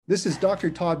This is Dr.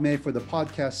 Todd May for the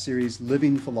podcast series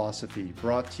Living Philosophy,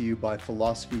 brought to you by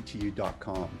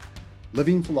philosophy2u.com.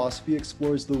 Living Philosophy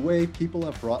explores the way people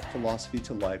have brought philosophy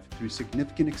to life through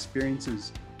significant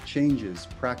experiences, changes,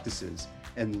 practices,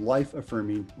 and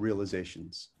life-affirming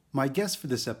realizations. My guest for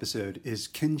this episode is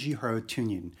Kenji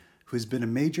Harutyunyan, who has been a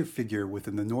major figure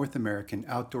within the North American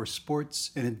outdoor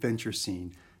sports and adventure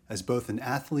scene as both an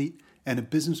athlete and a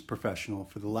business professional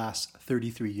for the last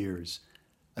 33 years.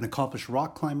 An accomplished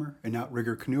rock climber and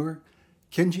outrigger canoeer,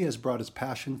 Kenji has brought his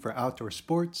passion for outdoor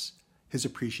sports, his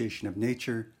appreciation of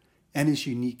nature, and his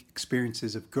unique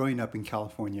experiences of growing up in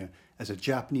California as a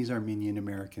Japanese Armenian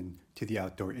American to the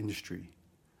outdoor industry.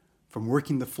 From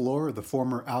working the floor of the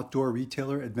former outdoor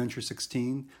retailer Adventure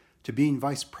 16 to being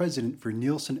vice president for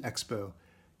Nielsen Expo,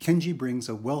 Kenji brings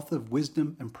a wealth of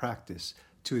wisdom and practice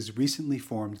to his recently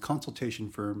formed consultation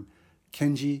firm,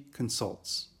 Kenji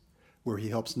Consults, where he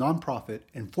helps nonprofit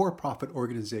and for-profit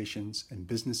organizations and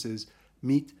businesses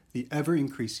meet the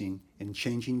ever-increasing and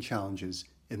changing challenges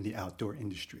in the outdoor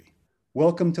industry.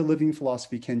 Welcome to Living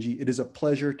Philosophy, Kenji. It is a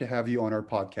pleasure to have you on our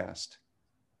podcast.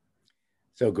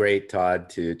 So great, Todd,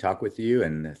 to talk with you,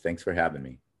 and thanks for having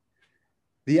me.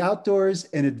 The outdoors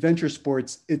and adventure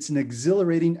sports, it's an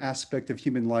exhilarating aspect of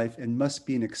human life and must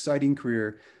be an exciting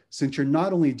career since you're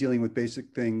not only dealing with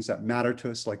basic things that matter to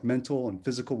us like mental and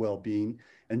physical well-being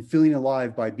and feeling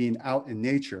alive by being out in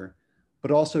nature,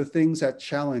 but also things that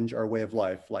challenge our way of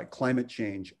life like climate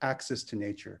change, access to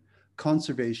nature,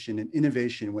 conservation, and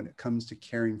innovation when it comes to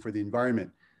caring for the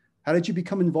environment. How did you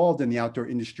become involved in the outdoor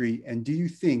industry? And do you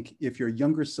think if your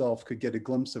younger self could get a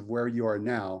glimpse of where you are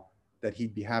now, that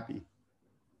he'd be happy?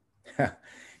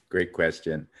 Great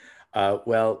question.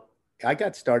 Well, I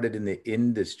got started in the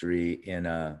industry in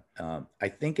I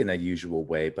think in a usual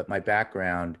way, but my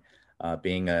background,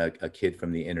 being a kid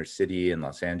from the inner city in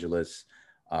Los Angeles,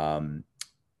 and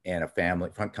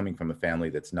coming from a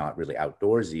family that's not really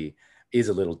outdoorsy, is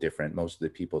a little different. Most of the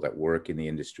people that work in the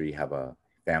industry have a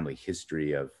family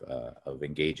history of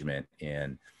engagement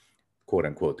in quote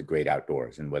unquote the great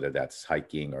outdoors, and whether that's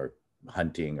hiking or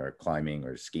hunting or climbing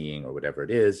or skiing or whatever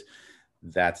it is,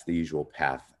 that's the usual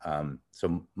path.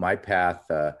 So my path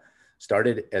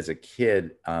started as a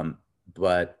kid,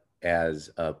 but as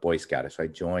a Boy Scout. So I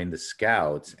joined the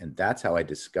Scouts, and that's how I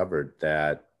discovered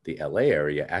that the LA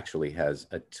area actually has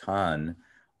a ton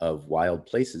of wild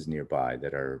places nearby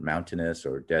that are mountainous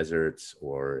or deserts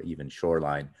or even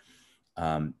shoreline,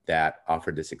 that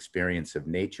offered this experience of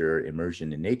nature,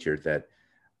 immersion in nature, that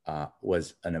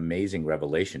was an amazing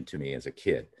revelation to me as a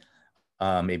kid.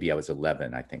 Maybe I was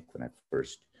 11, I think, when I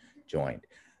first joined.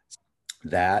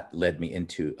 That led me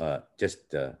into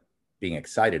just being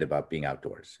excited about being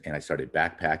outdoors. And I started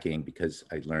backpacking because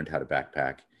I learned how to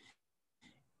backpack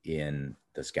in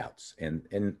the Scouts.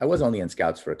 And I was only in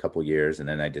Scouts for a couple of years, and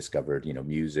then I discovered,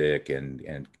 music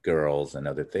and girls and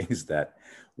other things that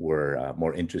were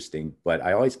more interesting. But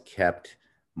I always kept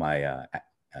my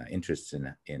interests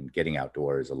in getting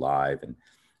outdoors alive, and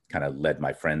kind of led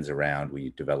my friends around.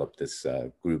 We developed this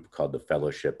group called the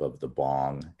Fellowship of the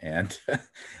Bong, and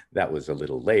that was a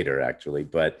little later, actually.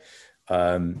 But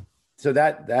so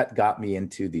that got me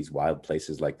into these wild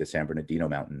places like the San Bernardino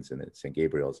Mountains and the St.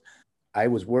 Gabriel's. I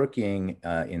was working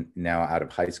now out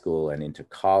of high school and into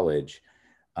college.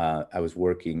 I was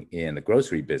working in the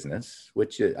grocery business,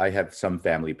 which I have some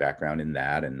family background in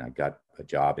that, and I got a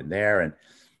job in there. And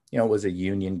it was a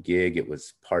union gig. It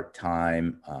was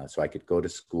part-time, so I could go to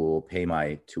school, pay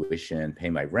my tuition,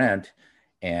 pay my rent,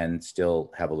 and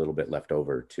still have a little bit left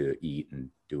over to eat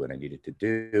and do what I needed to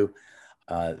do.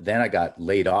 Then I got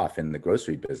laid off in the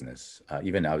grocery business.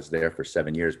 Even I was there for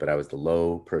 7 years, but I was the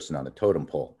low person on the totem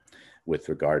pole with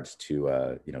regards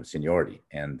to seniority.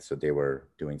 And so they were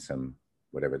doing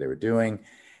whatever they were doing.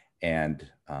 And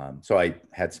so I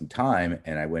had some time,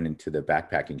 and I went into the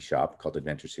backpacking shop called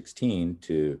Adventure 16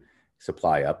 to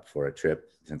supply up for a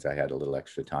trip since I had a little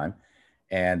extra time.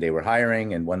 And they were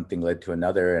hiring, and one thing led to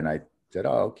another. And I said,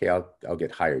 oh, okay, I'll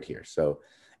get hired here. So,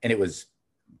 and it was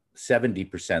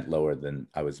 70% lower than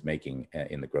I was making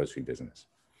in the grocery business,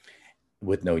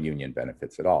 with no union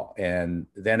benefits at all. And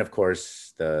then, of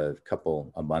course, a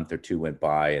month or two went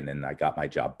by, and then I got my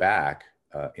job back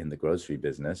in the grocery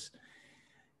business.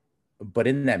 But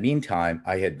in that meantime,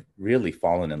 I had really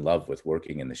fallen in love with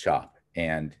working in the shop.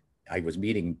 And I was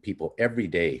meeting people every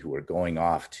day who were going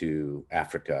off to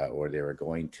Africa, or they were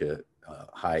going to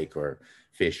hike or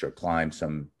fish or climb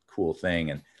some cool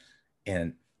thing.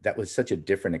 And that was such a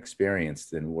different experience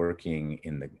than working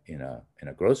in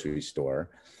a grocery store,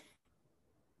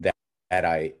 that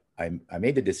I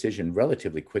made the decision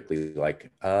relatively quickly,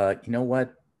 like, you know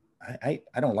what, I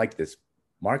don't like this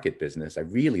market business. I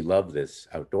really love this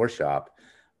outdoor shop,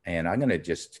 and I'm going to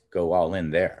just go all in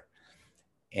there.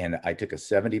 And I took a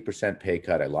 70% pay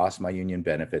cut. I lost my union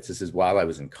benefits. This is while I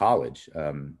was in college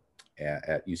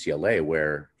at UCLA,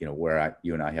 where,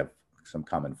 you and I have some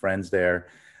common friends there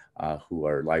who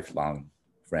are lifelong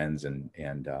friends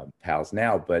and pals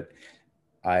now. But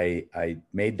I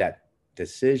made that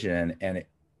decision, and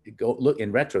look,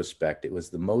 in retrospect, it was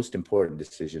the most important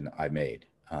decision I made,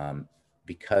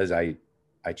 because I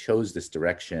chose this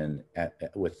direction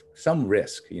with some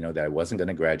risk, that I wasn't going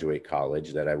to graduate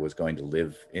college, that I was going to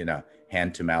live in a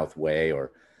hand-to-mouth way,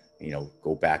 or,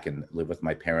 go back and live with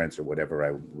my parents or whatever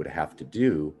I would have to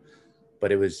do.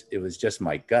 But it was just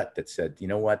my gut that said, you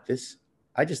know what,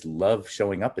 I just love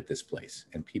showing up at this place,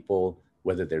 and people,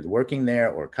 whether they're working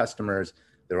there or customers,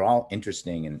 they're all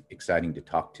interesting and exciting to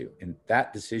talk to. And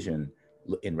that decision,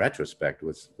 in retrospect,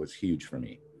 was huge for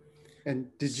me.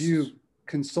 And did you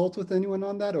consult with anyone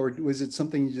on that, or was it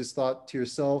something you just thought to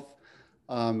yourself,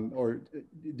 or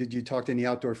did you talk to any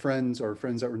outdoor friends or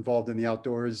friends that were involved in the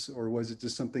outdoors, or was it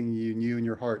just something you knew in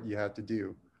your heart you had to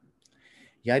do?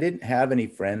 Yeah, I didn't have any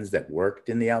friends that worked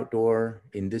in the outdoor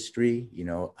industry,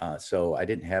 so I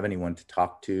didn't have anyone to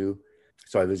talk to.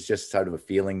 So it was just sort of a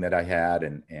feeling that I had,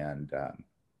 and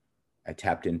I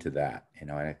tapped into that,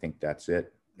 and I think that's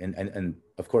it. And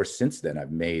of course, since then,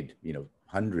 I've made,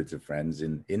 hundreds of friends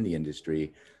in the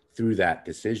industry through that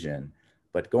decision.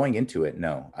 But going into it,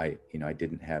 no, I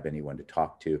didn't have anyone to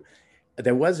talk to.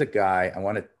 There was a guy, I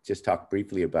want to just talk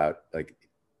briefly about, like,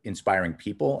 inspiring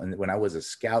people. And when I was a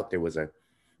scout, there was a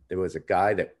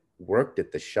guy that worked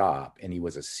at the shop, and he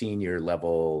was a senior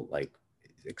level, like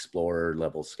explorer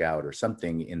level scout or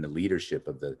something in the leadership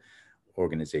of the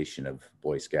organization of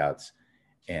Boy Scouts.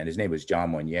 And his name was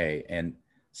John Monnier. And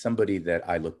somebody that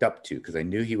I looked up to, because I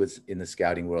knew he was in the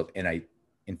scouting world. And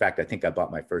in fact, I think I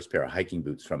bought my first pair of hiking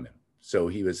boots from him. So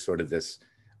he was sort of this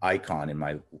icon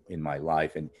in my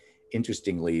life. And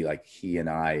interestingly, like, he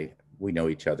and we know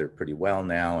each other pretty well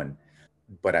now.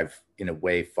 But I've, in a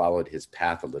way, followed his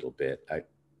path a little bit.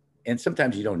 And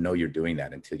sometimes you don't know you're doing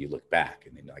that until you look back,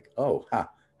 and then you're like, oh,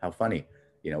 how funny.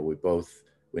 We both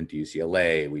went to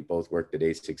UCLA. We both worked at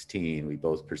A16. We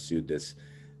both pursued this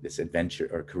adventure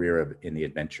or career in the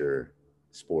adventure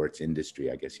sports industry,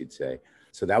 I guess you'd say.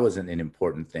 So that was an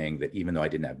important thing, that even though I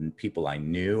didn't have people I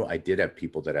knew, I did have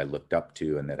people that I looked up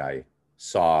to and that I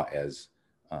saw as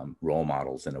role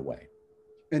models in a way.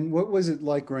 And what was it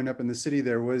like growing up in the city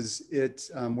there? Was it,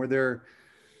 were there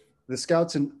the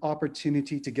Scouts an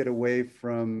opportunity to get away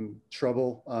from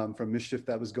trouble, from mischief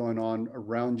that was going on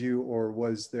around you? Or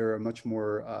was there a much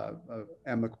more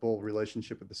amicable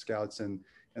relationship with the Scouts and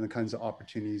the kinds of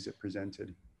opportunities it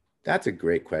presented? That's a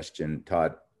great question,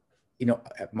 Todd.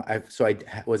 I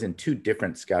was in two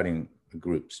different scouting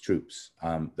troops.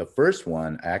 The first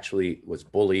one, I actually was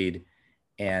bullied,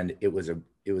 and it was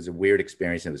a weird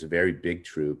experience. It was a very big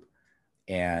troop,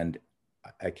 and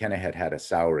I kind of had a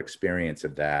sour experience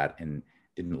of that and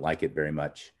didn't like it very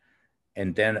much.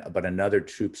 And then, but another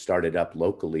troop started up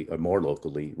locally, or more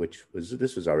locally,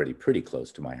 this was already pretty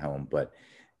close to my home, but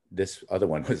this other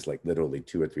one was like literally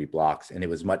 2 or 3 blocks, and it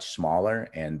was much smaller.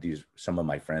 And some of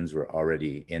my friends were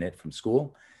already in it from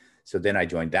school. So then I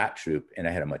joined that troop, and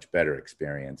I had a much better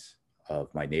experience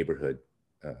of my neighborhood,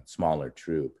 smaller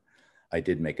troop. I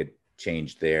did make a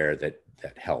change there that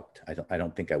helped. I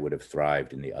don't think I would have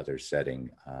thrived in the other setting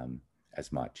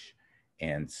as much.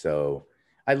 And so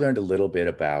I learned a little bit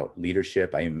about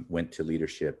leadership. I went to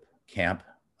leadership camp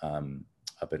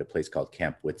up at a place called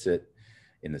Camp Whitsett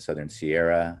in the Southern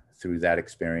Sierra through that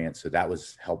experience. So that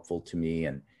was helpful to me.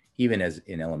 And even as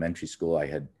in elementary school, I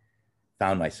had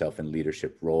found myself in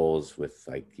leadership roles with,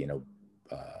 like,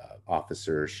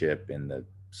 officership in the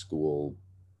school,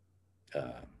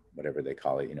 whatever they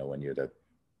call it, when you're the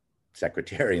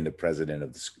secretary and the president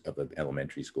of the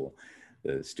elementary school,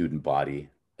 the student body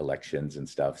elections and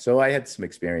stuff. So I had some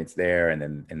experience there.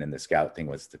 And then the scout thing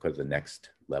was the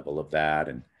next level of that.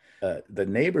 And the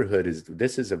neighborhood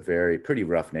is a pretty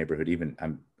rough neighborhood. Even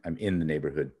I'm in the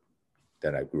neighborhood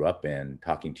that I grew up in,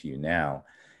 talking to you now,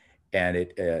 and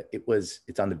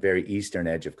it's on the very eastern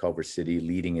edge of Culver City,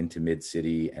 leading into Mid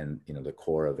City, and the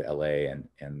core of LA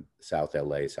and South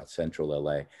LA, South Central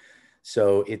LA.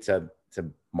 So it's a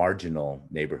marginal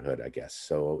neighborhood, I guess.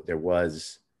 So there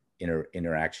was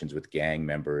interactions with gang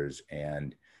members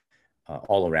and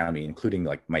all around me, including,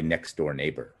 like, my next door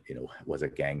neighbor, was a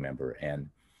gang member. And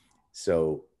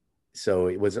so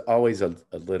it was always a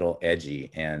little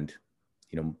edgy. And,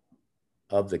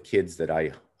 of the kids that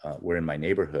I were in my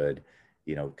neighborhood,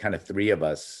 kind of 3 of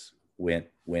us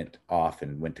went off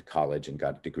and went to college and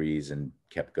got degrees and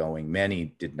kept going.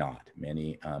 Many did not.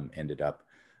 Many ended up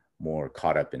more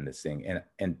caught up in this thing.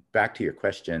 And back to your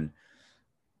question,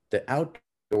 the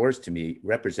outdoors to me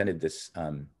represented this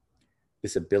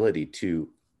this ability to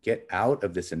get out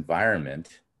of this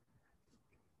environment,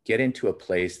 get into a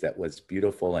place that was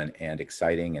beautiful and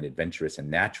exciting and adventurous and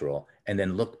natural, and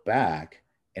then look back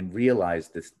and realize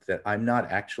this, that I'm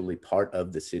not actually part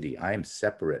of the city. I am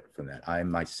separate from that. I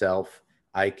am myself.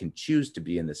 I can choose to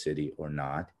be in the city or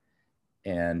not.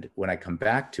 And when I come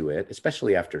back to it,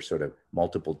 especially after sort of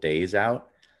multiple days out,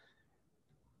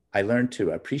 I learned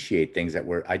to appreciate things that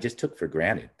I just took for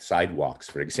granted. Sidewalks,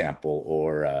 for example,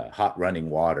 or hot running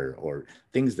water, or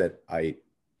things that I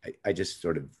just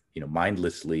sort of,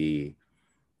 mindlessly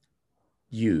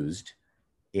used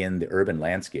in the urban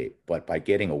landscape. But by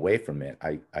getting away from it,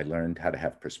 I learned how to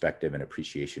have perspective and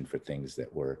appreciation for things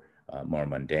that were more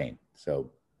mundane.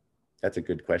 So that's a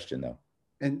good question, though.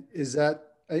 And is that,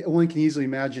 one can easily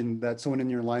imagine that someone in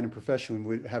your line of profession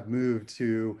would have moved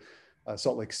to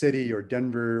Salt Lake City or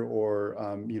Denver or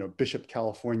Bishop,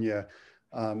 California.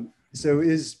 So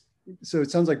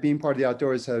it sounds like being part of the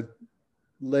outdoors had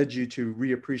led you to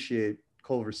reappreciate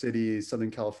Culver City,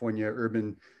 Southern California,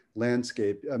 urban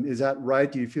landscape. Is that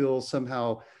right? Do you feel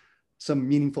somehow some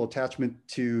meaningful attachment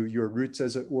to your roots,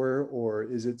 as it were, or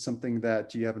is it something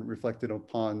that you haven't reflected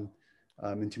upon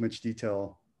in too much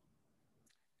detail?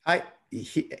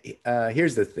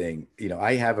 Here's the thing,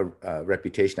 I have a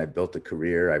reputation. I built a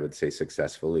career, I would say,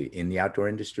 successfully in the outdoor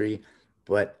industry,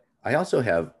 but I also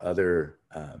have other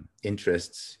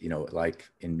interests, like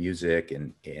in music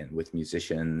and with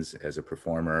musicians as a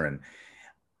performer. And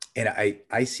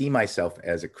I see myself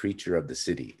as a creature of the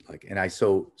city.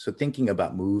 So thinking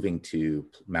about moving to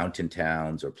mountain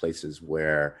towns or places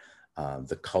where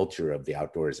the culture of the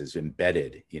outdoors is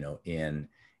embedded, in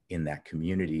that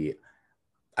community.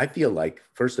 I feel like,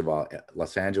 first of all,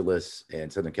 Los Angeles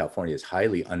and Southern California is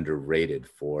highly underrated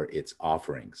for its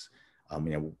offerings.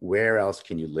 Where else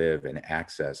can you live and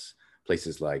access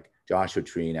places like Joshua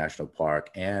Tree National Park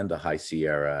and the High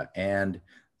Sierra and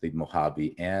the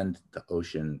Mojave and the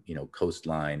ocean,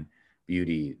 coastline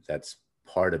beauty that's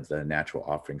part of the natural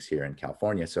offerings here in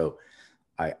California? So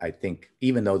I think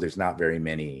even though there's not very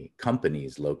many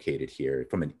companies located here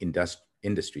from an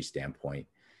industry standpoint,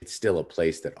 it's still a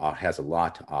place that has a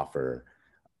lot to offer,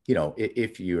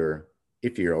 if you're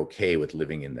okay with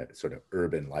living in the sort of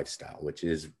urban lifestyle, which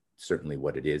is certainly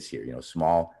what it is here.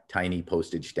 Small, tiny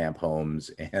postage stamp homes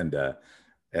and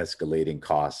escalating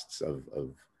costs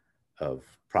of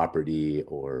property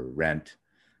or rent,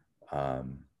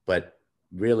 but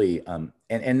really,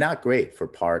 and not great for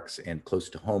parks and close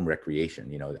to home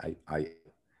recreation.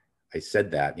 I said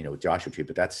that, Joshua Tree,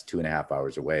 but that's 2.5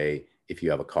 hours away if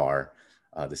you have a car.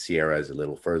 The Sierra is a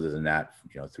little further than that,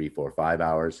 3, 4, 5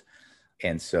 hours.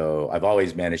 And so I've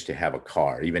always managed to have a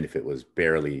car, even if it was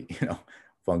barely,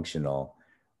 functional,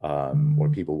 or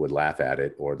people would laugh at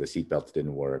it, or the seatbelts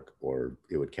didn't work, or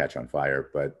it would catch on fire.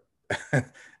 But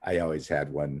I always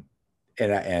had one.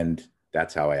 And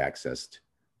that's how I accessed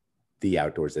the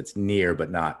outdoors that's near, but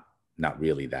not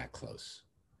really that close.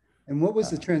 And what was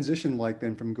the transition like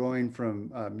then from going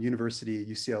from university,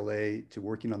 UCLA, to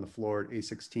working on the floor at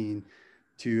A16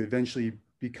 to eventually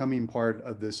becoming part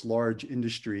of this large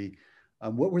industry?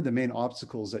 What were the main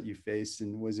obstacles that you faced?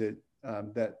 And was it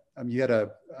that you had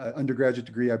a undergraduate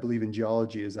degree, I believe, in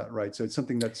geology, is that right? So it's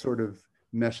something that sort of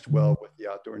meshed well with the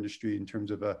outdoor industry in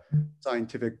terms of a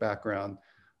scientific background.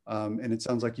 And it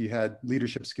sounds like you had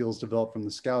leadership skills developed from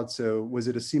the Scouts. So was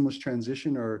it a seamless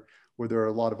transition, or were there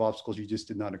a lot of obstacles you just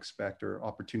did not expect, or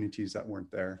opportunities that weren't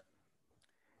there?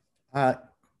 I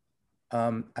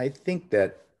think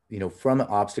that, from an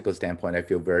obstacle standpoint, I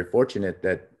feel very fortunate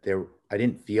that I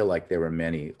didn't feel like there were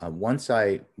many. Once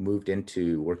I moved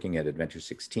into working at Adventure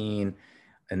 16,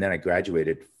 and then I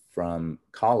graduated from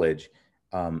college,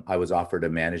 I was offered a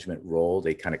management role.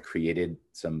 They kind of created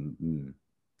some,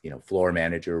 floor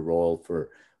manager role for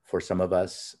some of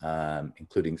us,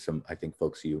 including some, I think,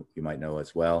 folks you might know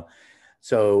as well.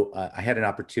 So I had an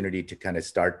opportunity to kind of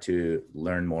start to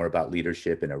learn more about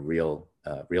leadership in a real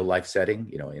life setting,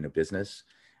 in a business,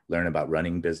 learn about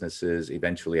running businesses.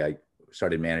 Eventually, I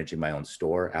started managing my own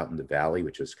store out in the Valley,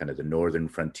 which was kind of the northern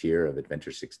frontier of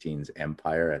Adventure 16's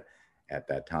empire at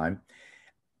that time.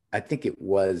 I think there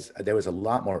was a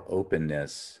lot more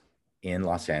openness in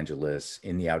Los Angeles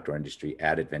in the outdoor industry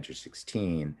at Adventure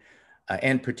 16,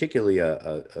 and particularly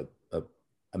a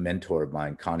mentor of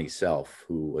mine, Connie Self,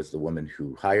 who was the woman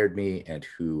who hired me and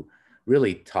who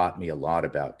really taught me a lot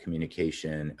about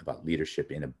communication, about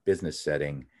leadership in a business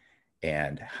setting,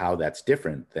 and how that's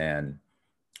different than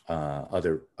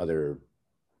other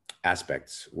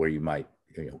aspects where you might,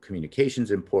 communication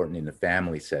is important in a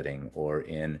family setting or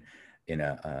in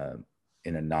a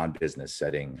non-business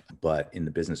setting. But in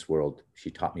the business world,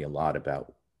 she taught me a lot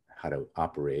about how to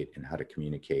operate and how to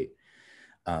communicate.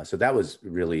 So that was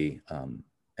really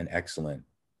an excellent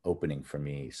opening for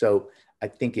me. So I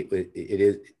think it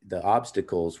is, the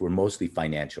obstacles were mostly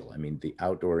financial. I mean, the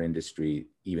outdoor industry,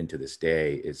 even to this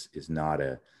day, is not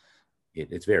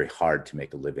it's very hard to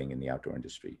make a living in the outdoor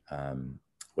industry.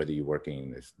 Whether you're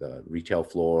working the retail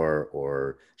floor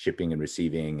or shipping and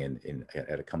receiving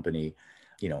at a company,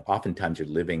 oftentimes you're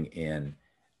living in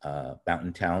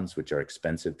mountain towns, which are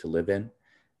expensive to live in,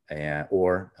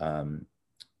 or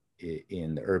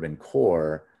in the urban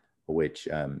core, which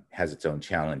has its own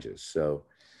challenges. So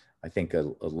I think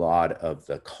a lot of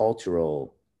the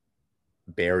cultural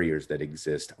barriers that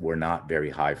exist were not very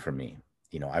high for me.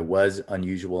 I was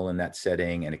unusual in that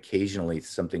setting, and occasionally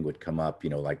something would come up,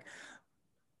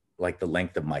 like the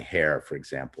length of my hair, for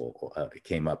example, it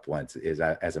came up once.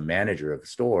 As a manager of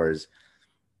stores,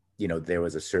 there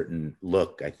was a certain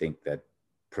look, I think, that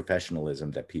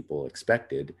professionalism that people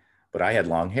expected, but I had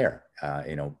long hair,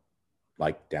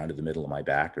 like down to the middle of my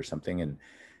back or something.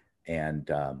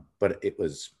 But it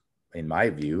was, in my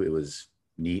view, it was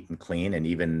neat and clean. And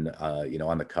even,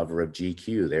 on the cover of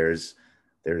GQ, there's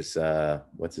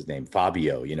what's his name?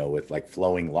 Fabio, with like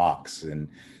flowing locks and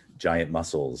giant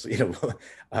muscles,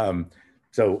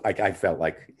 so I felt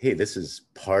like, hey, this is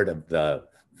part of the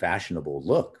fashionable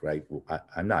look, right?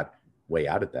 I'm not way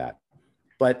out of that,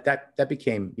 but that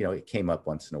became, it came up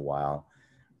once in a while.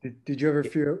 Did you ever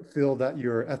feel that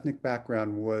your ethnic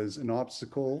background was an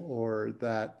obstacle, or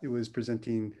that it was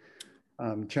presenting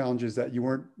challenges that you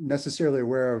weren't necessarily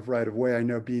aware of right away? I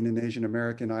know, being an Asian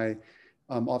American, I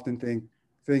often think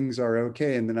things are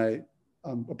okay, and then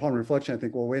upon reflection, I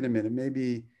think, well, wait a minute,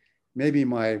 maybe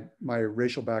my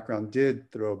racial background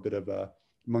did throw a bit of a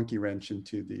monkey wrench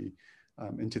into the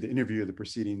interview of the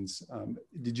proceedings.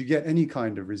 Did you get any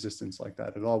kind of resistance like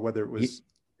that at all, whether it was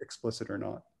explicit or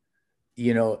not?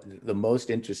 The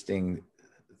most interesting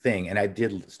thing, and I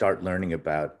did start learning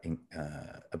about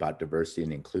diversity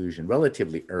and inclusion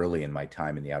relatively early in my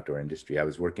time in the outdoor industry. I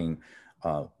was working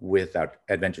with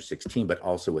Adventure 16, but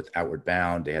also with Outward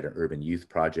Bound. They had an urban youth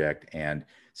project. And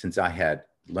since I had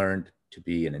learned to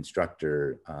be an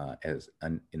instructor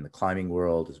in the climbing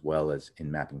world, as well as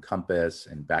in Map and Compass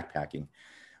and backpacking,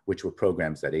 which were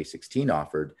programs that A16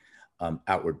 offered,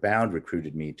 Outward Bound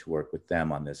recruited me to work with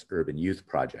them on this urban youth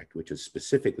project, which was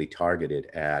specifically targeted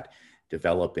at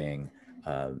developing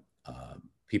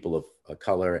people of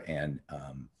color and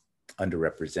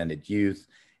underrepresented youth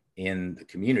in the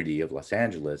community of Los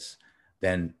Angeles.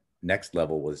 Then next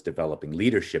level was developing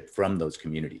leadership from those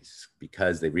communities,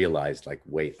 because they realized, like,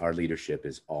 wait, our leadership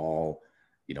is all,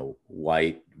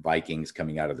 white Vikings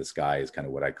coming out of the sky, is kind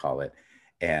of what I call it.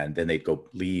 And then they'd go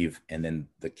leave. And then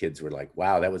the kids were like,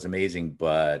 wow, that was amazing,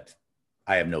 but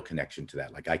I have no connection to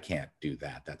that. Like, I can't do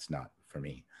that. That's not for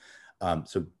me.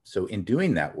 So in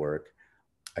doing that work,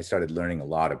 I started learning a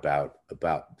lot about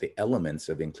the elements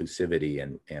of inclusivity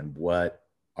and what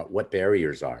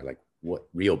barriers are, like what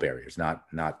real barriers, not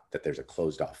that there's a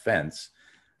closed off fence.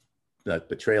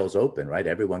 The trail's open, right?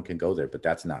 Everyone can go there, but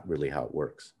that's not really how it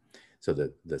works. So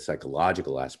the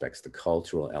psychological aspects, the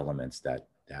cultural elements that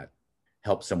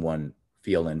help someone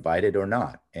feel invited or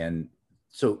not. And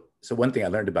so one thing I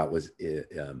learned about was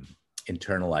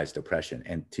internalized oppression.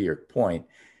 And to your point,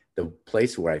 the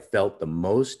place where I felt the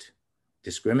most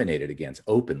discriminated against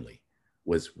openly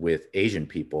was with Asian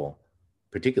people,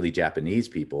 particularly Japanese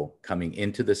people, coming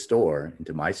into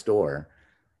my store,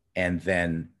 and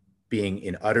then being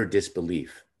in utter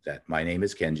disbelief that my name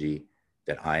is Kenji,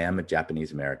 that I am a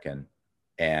Japanese American.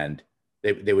 And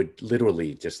they would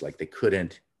literally just, like, they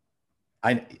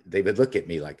would look at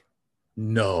me like,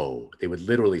 no, they would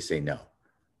literally say no,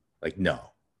 like, no,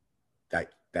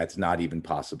 that's not even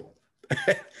possible.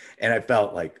 And I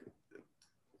felt like,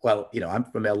 well, I'm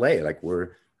from LA. Like,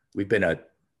 we've been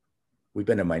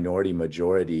a minority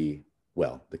majority.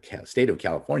 Well, the state of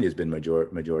California has been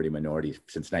majority minority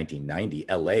since 1990.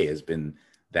 LA has been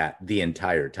that the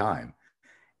entire time.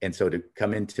 And so to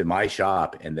come into my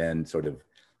shop and then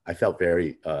I felt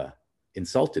very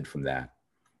insulted from that.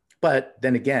 But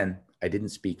then again, I didn't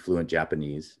speak fluent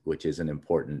Japanese, which is an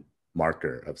important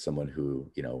marker of someone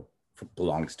who,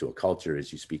 belongs to a culture,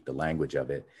 is you speak the language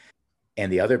of it.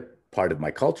 And the other part of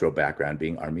my cultural background,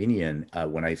 being Armenian,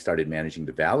 when I started managing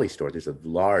the Valley store, there's a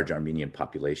large Armenian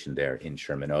population there in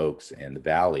Sherman Oaks and the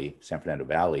Valley, San Fernando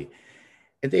Valley.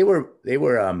 And they were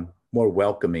more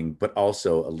welcoming, but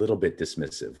also a little bit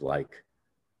dismissive. Like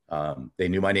they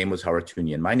knew my name was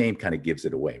Haratunian. My name kind of gives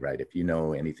it away, right? If you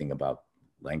know anything about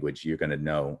language, you're going to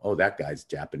know, oh, that guy's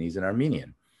Japanese and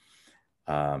Armenian.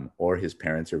 Or his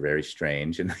parents are very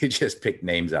strange and they just picked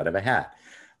names out of a hat.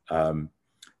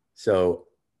 So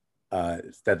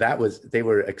that was, they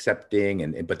were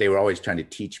accepting, but they were always trying to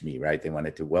teach me, right? They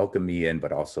wanted to welcome me in,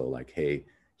 but also like, hey,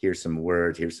 here's some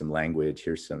words, here's some language,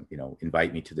 here's some,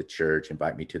 invite me to the church,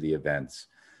 invite me to the events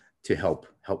to help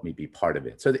me be part of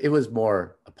it. So it was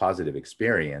more a positive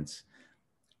experience,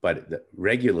 but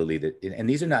regularly and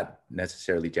these are not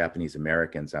necessarily Japanese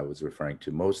Americans I was referring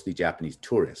to, mostly Japanese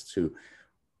tourists who,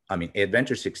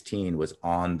 Adventure 16 was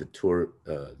on the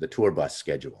tour bus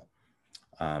schedule.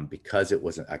 Because it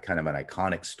was a kind of an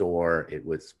iconic store. It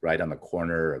was right on the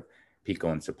corner of Pico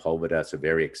and Sepulveda, so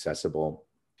very accessible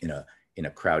in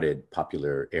a crowded,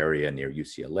 popular area near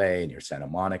UCLA, near Santa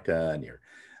Monica, near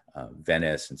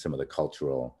Venice, and some of the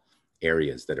cultural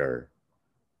areas that are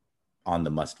on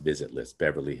the must-visit list.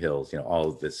 Beverly Hills, all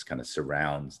of this kind of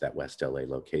surrounds that West LA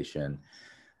location.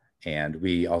 And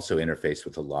we also interface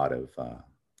with a lot of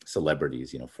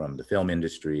celebrities, from the film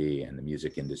industry and the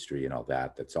music industry and all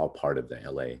that. That's all part of the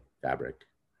LA fabric.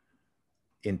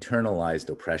 Internalized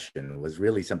oppression was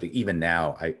really something, even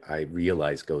now, I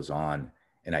realize goes on,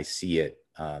 and I see it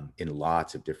in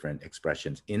lots of different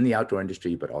expressions in the outdoor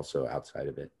industry, but also outside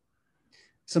of it.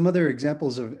 Some other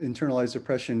examples of internalized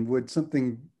oppression,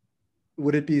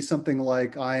 would it be something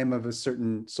like, I am of a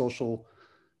certain social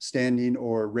standing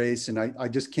or race, and I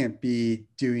just can't be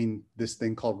doing this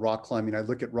thing called rock climbing. I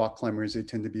look at rock climbers, they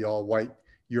tend to be all white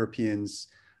Europeans.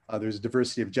 There's a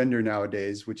diversity of gender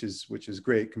nowadays, which is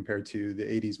great compared to the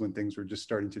 80s when things were just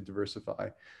starting to diversify.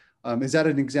 Is that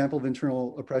an example of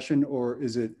internal oppression, or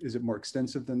is it more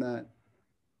extensive than that?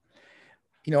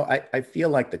 I feel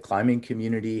like the climbing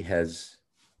community has,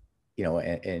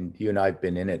 and you and I have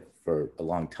been in it for a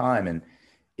long time, and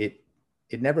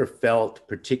it never felt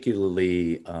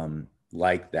particularly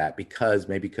like that because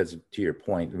to your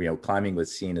point, climbing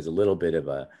was seen as a little bit of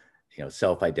a,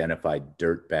 self-identified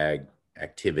dirtbag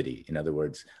activity. In other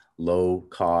words, low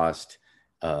cost,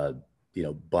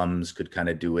 bums could kind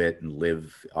of do it and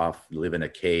live in a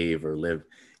cave or live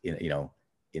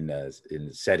in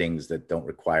settings that don't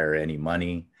require any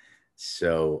money.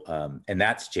 So, and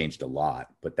that's changed a lot,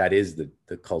 but that is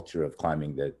the culture of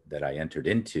climbing that I entered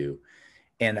into.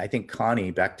 And I think Connie,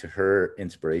 back to her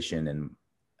inspiration, and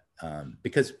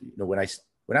because when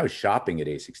I was shopping at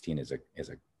A16 as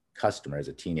a customer, as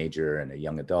a teenager and a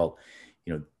young adult,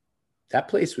 that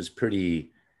place was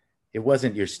pretty. It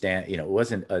wasn't your it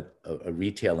wasn't a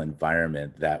retail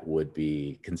environment that would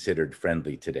be considered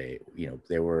friendly today.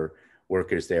 There were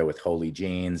workers there with holy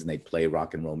jeans, and they'd play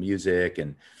rock and roll music,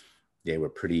 and they were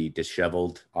pretty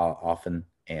disheveled often,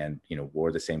 and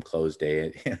wore the same clothes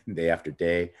day after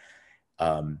day.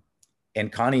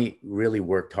 And Connie really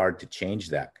worked hard to change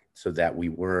that so that we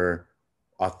were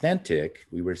authentic.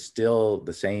 We were still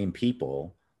the same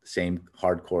people, the same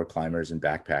hardcore climbers and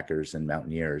backpackers and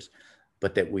mountaineers,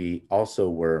 but that we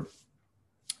also were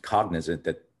cognizant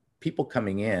that people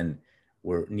coming in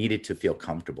needed to feel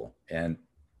comfortable. And,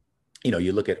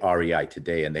 you look at REI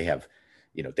today, and they have,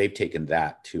 they've taken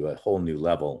that to a whole new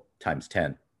level times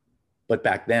 10. But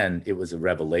back then it was a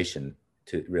revelation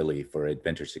for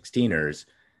Adventure 16ers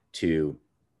to,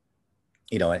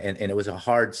 and it was a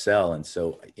hard sell. And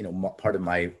so, part of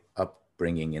my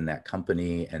upbringing in that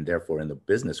company, and therefore in the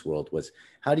business world, was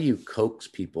how do you coax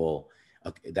people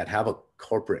that have a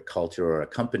corporate culture or a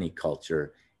company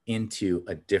culture into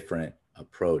a different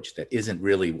approach that isn't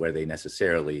really where they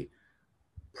necessarily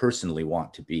personally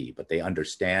want to be, but they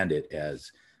understand it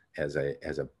as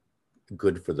a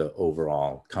good for the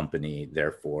overall company.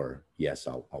 Therefore, yes,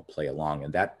 I'll play along.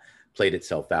 And that played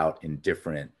itself out in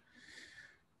different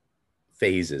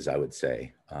phases, I would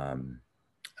say,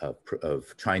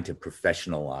 of trying to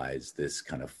professionalize this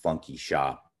kind of funky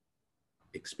shop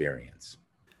experience.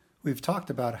 We've talked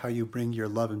about how you bring your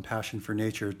love and passion for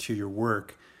nature to your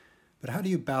work, but how do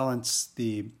you balance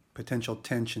the potential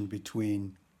tension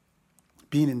between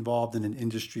being involved in an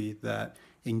industry that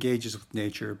engages with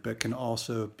nature, but can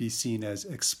also be seen as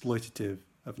exploitative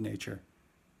of nature?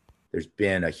 There's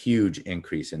been a huge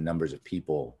increase in numbers of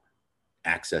people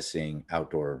accessing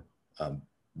outdoor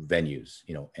venues,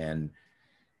 and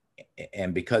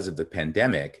because of the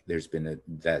pandemic, there's been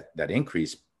that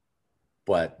increase.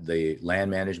 But the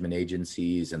land management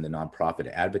agencies and the nonprofit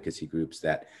advocacy groups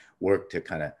that work to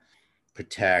kind of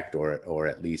protect or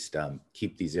at least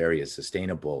keep these areas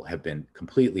sustainable have been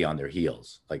completely on their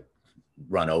heels, like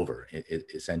run over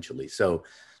essentially. So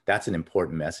that's an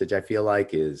important message, I feel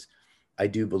like, is I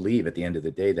do believe at the end of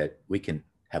the day that we can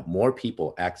have more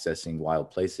people accessing wild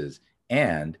places,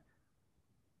 and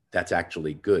that's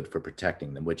actually good for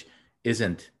protecting them, which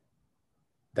isn't,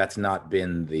 that's not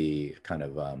been the kind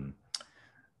of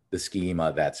the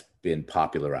schema that's been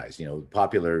popularized. You know,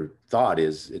 popular thought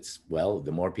is it's, well,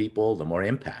 the more people, the more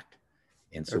impact.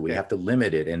 And so we have to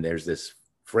limit it. And there's this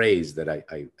phrase that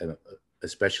I am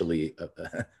especially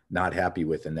not happy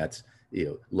with, and that's, you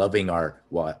know, loving our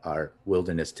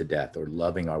wilderness to death, or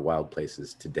loving our wild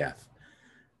places to death.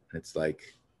 And it's like,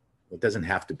 it doesn't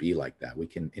have to be like that. We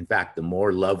can, in fact, the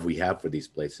more love we have for these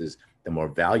places, the more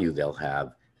value they'll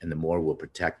have, and the more we'll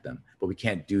protect them. But we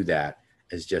can't do that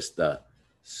as just the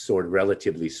sort of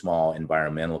relatively small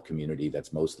environmental community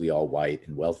that's mostly all white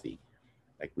and wealthy.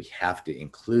 Like, we have to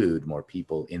include more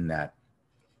people in that,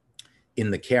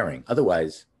 in the caring.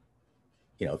 Otherwise,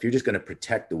 you know, if you're just going to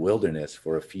protect the wilderness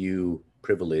for a few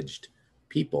privileged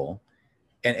people,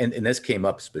 and this came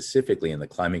up specifically in the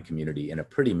climate community in a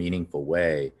pretty meaningful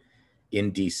way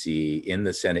in DC, in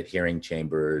the Senate hearing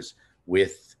chambers,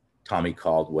 with Tommy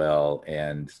Caldwell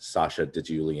and Sasha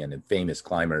DeJulian and famous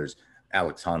climbers,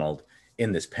 Alex Honnold,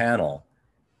 in this panel.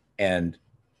 And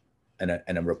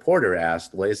a reporter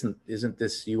asked, well, isn't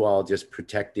this you all just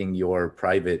protecting your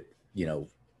private, you know,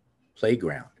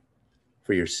 playground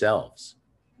for yourselves?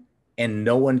 And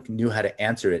no one knew how to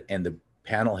answer it. And the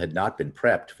panel had not been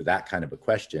prepped for that kind of a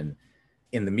question.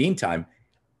 In the meantime,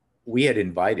 we as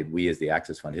the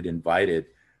Access Fund had invited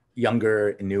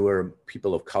younger, newer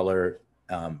people of color,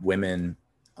 women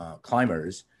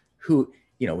climbers who,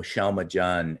 you know, Shelma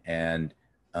Jun and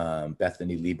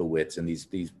Bethany Leibowitz, and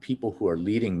these people who are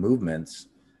leading movements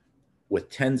with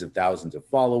tens of thousands of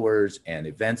followers and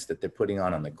events that they're putting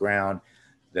on the ground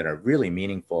that are really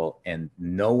meaningful. And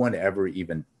no one ever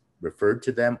even referred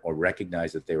to them or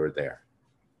recognized that they were there.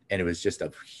 And it was just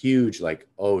a huge, like,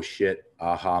 oh shit,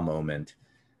 aha moment,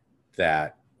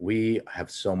 that we have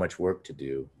so much work to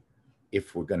do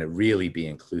if we're going to really be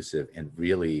inclusive and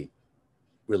really,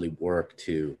 really work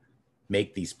to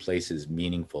make these places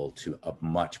meaningful to a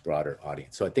much broader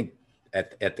audience. So I think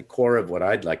at the core of what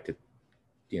I'd like to,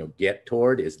 you know, get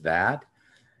toward is that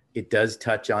it does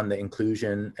touch on the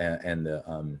inclusion and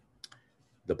the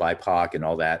BIPOC and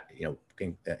all that, you know,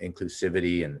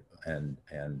 inclusivity and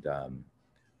the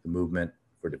movement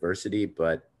for diversity.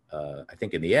 But I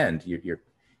think in the end, you're,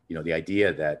 you know, the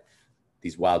idea that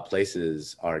these wild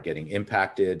places are getting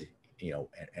impacted, you know,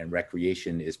 and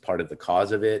recreation is part of the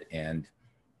cause of it. And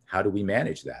how do we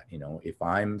manage that? You know, if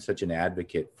I'm such an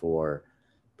advocate for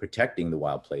protecting the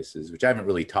wild places, which I haven't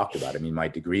really talked about. I mean, my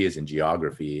degree is in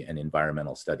geography and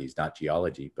environmental studies, not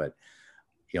geology, but,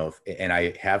 you know, and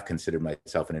I have considered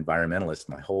myself an environmentalist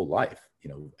my whole life, you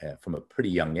know, from a pretty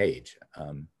young age.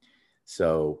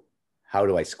 So how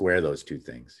do I square those two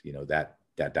things? You know, that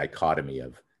dichotomy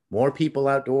of more people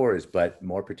outdoors, but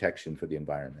more protection for the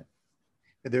environment.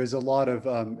 There's a lot of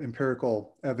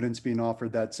empirical evidence being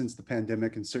offered that since the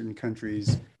pandemic in certain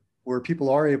countries where people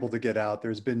are able to get out,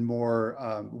 there's been more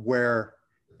wear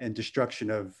and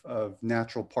destruction of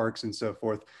natural parks and so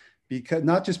forth, because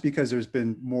not just because there's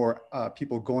been more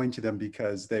people going to them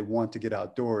because they want to get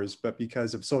outdoors, but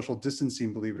because of social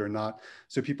distancing, believe it or not.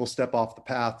 So people step off the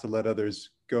path to let others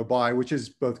go by, which is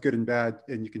both good and bad,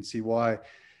 and you can see why.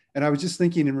 And I was just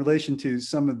thinking in relation to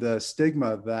some of the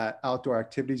stigma that outdoor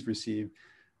activities receive.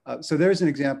 So there's an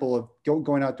example of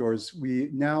going outdoors. We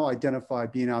now identify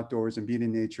being outdoors and being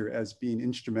in nature as being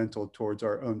instrumental towards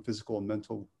our own physical and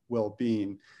mental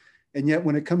well-being. And yet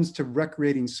when it comes to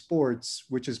recreating sports,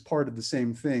 which is part of the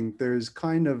same thing, there's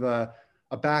kind of a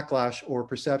backlash or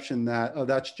perception that, oh,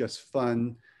 that's just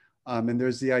fun. And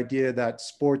there's the idea that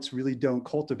sports really don't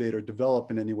cultivate or develop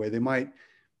in any way. They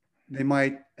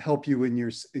might help you in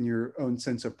your own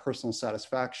sense of personal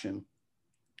satisfaction.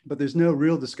 But there's no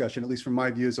real discussion, at least from my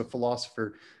view as a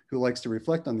philosopher who likes to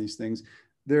reflect on these things.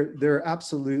 They're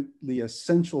absolutely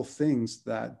essential things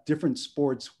that different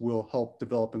sports will help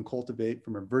develop and cultivate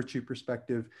from a virtue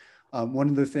perspective. One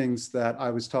of the things that I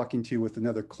was talking to with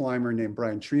another climber named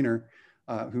Brian Triner,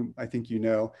 whom I think you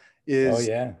know, is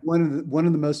one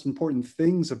of the most important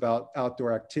things about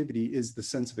outdoor activity is the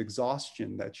sense of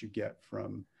exhaustion that you get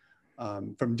from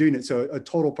doing it. So a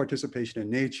total participation in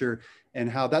nature, and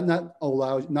how that not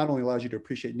only allows you to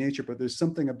appreciate nature, but there's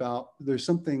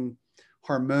something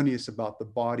harmonious about the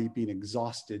body being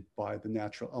exhausted by the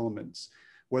natural elements,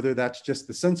 whether that's just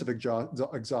the sense of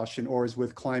exhaustion, or as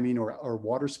with climbing or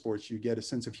water sports, you get a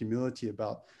sense of humility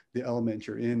about the element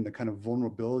you're in, the kind of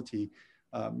vulnerability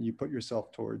you put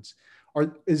yourself towards.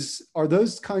 Are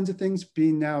those kinds of things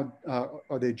being now,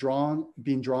 are they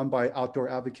being drawn by outdoor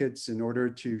advocates in order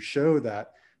to show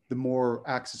that the more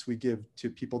access we give to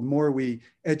people, the more we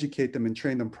educate them and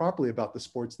train them properly about the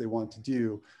sports they want to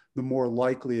do, the more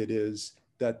likely it is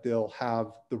that they'll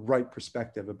have the right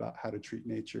perspective about how to treat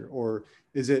nature? Or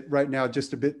is it right now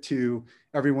just a bit too,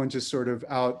 everyone just sort of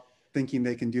out thinking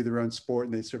they can do their own sport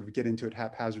and they sort of get into it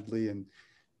haphazardly and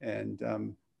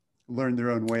learn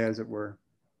their own way, as it were?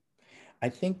 I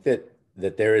think that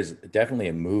there is definitely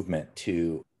a movement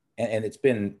to, and it's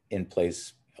been in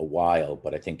place a while,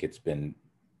 but I think it's been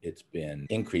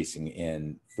increasing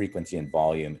in frequency and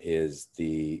volume, is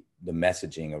the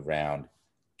messaging around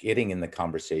getting in the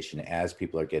conversation as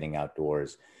people are getting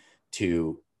outdoors,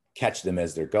 to catch them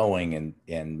as they're going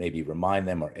and maybe remind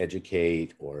them or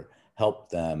educate or help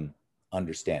them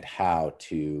understand how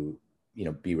to,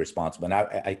 be responsible. And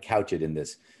I couch it in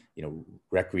this,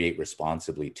 recreate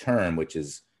responsibly term, which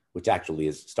actually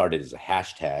is started as a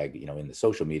hashtag, in the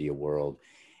social media world,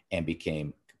 and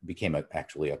became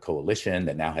actually a coalition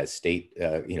that now has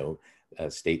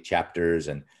state chapters,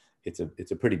 and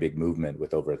it's a pretty big movement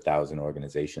with over 1,000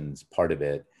 organizations part of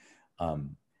it,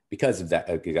 because of that,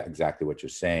 exactly what you're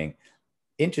saying.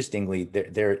 Interestingly,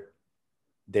 there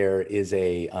is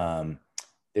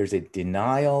there's a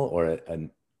denial, or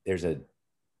there's a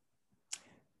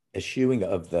eschewing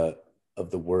of the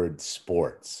word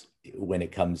sports when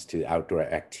it comes to outdoor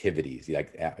activities,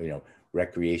 like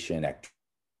recreation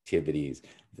activities.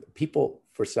 People,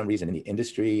 for some reason, in the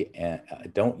industry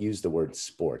don't use the word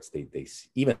sports. They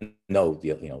even though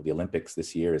the Olympics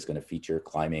this year is going to feature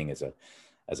climbing as a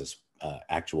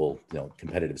actual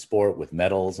competitive sport with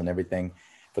medals and everything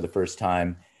for the first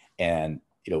time, and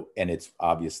it's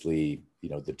obviously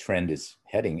the trend is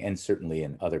heading, and certainly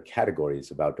in other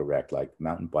categories of outdoor rec like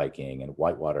mountain biking and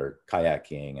whitewater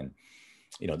kayaking, and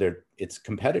it's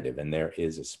competitive and there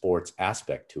is a sports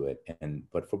aspect to it.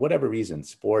 But for whatever reason,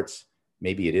 sports,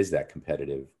 maybe it is that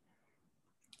competitive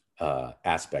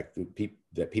aspect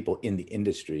that people in the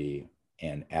industry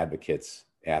and advocates,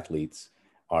 athletes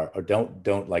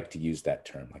don't like to use that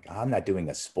term. Like, I'm not doing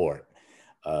a sport.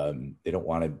 They don't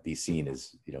want to be seen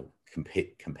as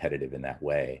competitive in that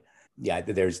way. Yeah,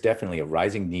 there's definitely a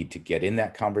rising need to get in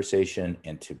that conversation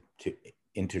and to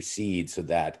intercede so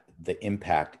that the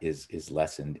impact is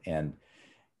lessened. And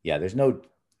yeah, there's no,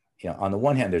 on the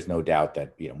one hand, there's no doubt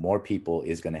that more people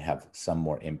is going to have some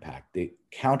more impact. The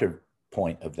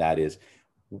counterpoint of that is,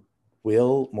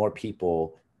 will more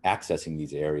people accessing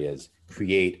these areas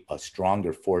create a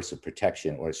stronger force of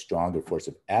protection or a stronger force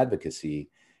of advocacy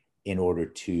in order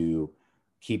to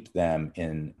keep them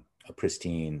in a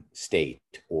pristine state,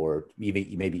 or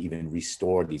maybe even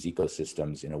restore these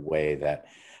ecosystems in a way that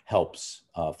helps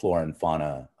flora and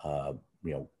fauna,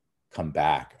 come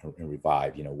back and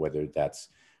revive, whether that's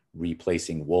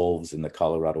replacing wolves in the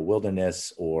Colorado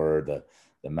wilderness, or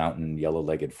the mountain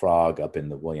yellow-legged frog up in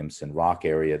the Williamson Rock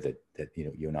area that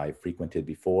you and I have frequented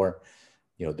before.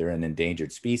 They're an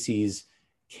endangered species.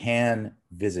 Can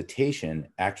visitation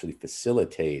actually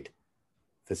facilitate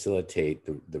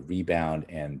the rebound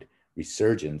and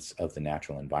resurgence of the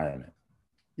natural environment?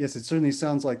 Yes, it certainly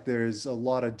sounds like there's a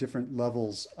lot of different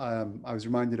levels. I was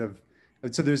reminded of,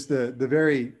 so there's the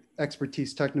very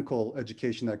expertise, technical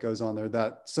education that goes on there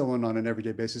that someone on an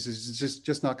everyday basis is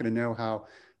just not going to know how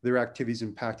their activities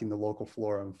impacting the local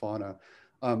flora and fauna.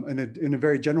 In a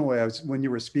very general way, when you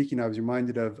were speaking, I was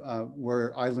reminded of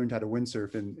where I learned how to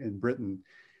windsurf in Britain.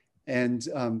 And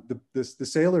the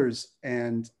sailors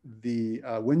and the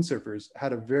windsurfers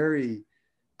had a very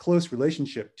close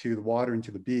relationship to the water and to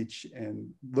the beach, and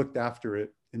looked after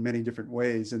it in many different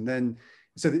ways. And then,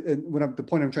 the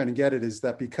point I'm trying to get at is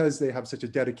that because they have such a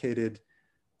dedicated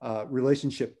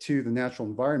relationship to the natural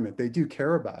environment, they do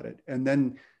care about it. And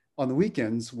then on the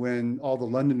weekends, when all the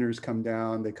Londoners come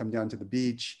down, they come down to the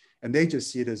beach and they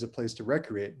just see it as a place to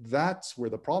recreate. That's where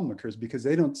the problem occurs, because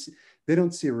they don't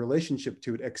see a relationship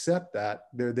to it, except that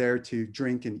they're there to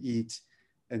drink and eat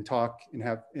and talk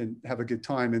and have a good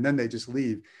time, and then they just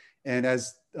leave. And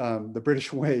as the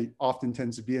British way often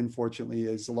tends to be, unfortunately,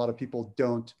 is a lot of people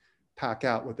don't pack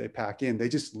out what they pack in. They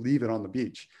just leave it on the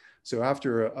beach. So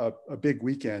after a big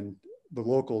weekend, the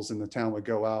locals in the town would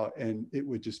go out and it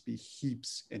would just be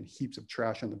heaps and heaps of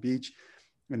trash on the beach.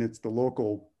 And it's the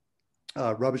local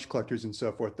rubbish collectors and so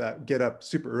forth that get up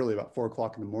super early, about 4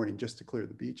 o'clock in the morning, just to clear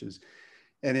the beaches.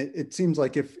 And it seems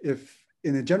like if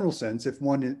in a general sense, if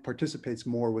one participates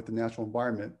more with the natural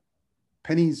environment,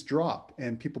 pennies drop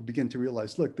and people begin to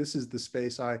realize, look, this is the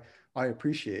space I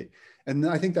appreciate. And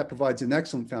I think that provides an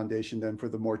excellent foundation then for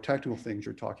the more technical things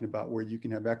you're talking about, where you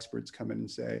can have experts come in and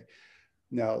say,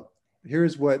 now,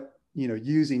 here's what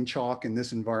using chalk in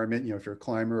this environment, if you're a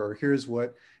climber, or here's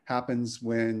what happens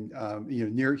when,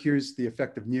 here's the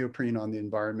effect of neoprene on the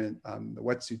environment, the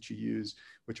wetsuits you use,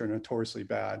 which are notoriously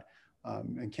bad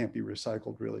and can't be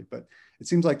recycled really. But it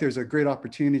seems like there's a great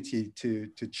opportunity to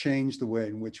change the way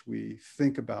in which we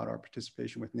think about our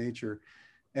participation with nature.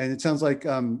 And it sounds like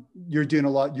you're doing a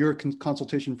lot, your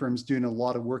consultation firm's doing a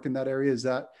lot of work in that area. Is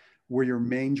that where your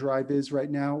main drive is right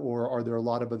now, or are there a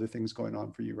lot of other things going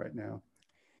on for you right now?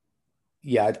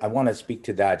 Yeah, I want to speak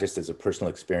to that just as a personal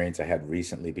experience I had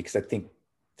recently, because I think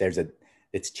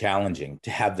it's challenging to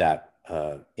have that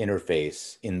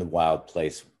interface in the wild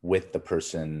place with the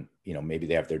person. Maybe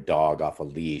they have their dog off a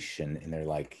leash and they're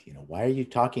like, why are you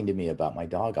talking to me about my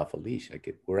dog off a leash?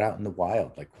 Like, we're out in the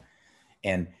wild, like,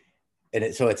 and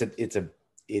so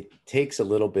it takes a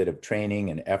little bit of training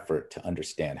and effort to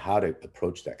understand how to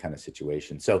approach that kind of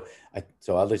situation. So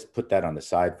I'll just put that on the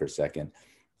side for a second.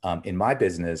 In my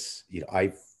business,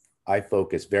 I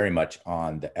focus very much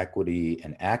on the equity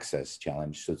and access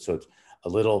challenge. So it's a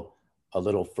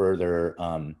little further.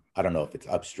 I don't know if it's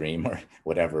upstream or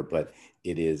whatever, but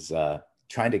it is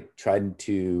trying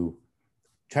to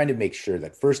make sure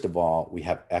that first of all we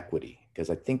have equity, because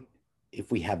I think if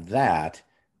we have that,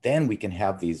 then we can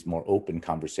have these more open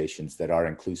conversations that are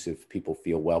inclusive. People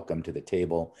feel welcome to the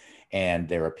table, and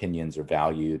their opinions are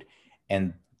valued,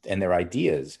 and their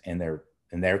ideas and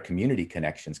their community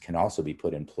connections can also be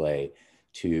put in play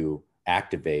to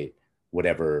activate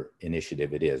whatever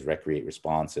initiative it is, Recreate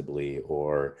Responsibly,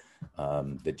 or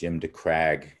the Gym to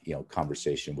Crag,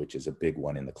 conversation, which is a big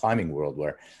one in the climbing world,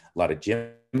 where a lot of gym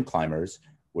climbers,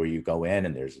 where you go in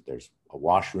and there's a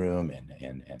washroom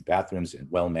and bathrooms and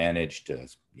well managed,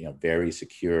 very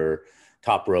secure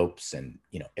top ropes, and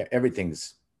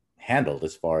everything's handled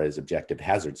as far as objective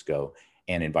hazards go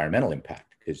and environmental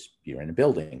impact, because you're in a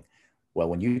building. Well,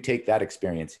 when you take that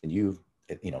experience and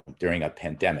during a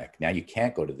pandemic, now you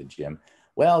can't go to the gym.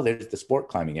 Well, there's the sport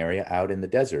climbing area out in the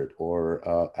desert, or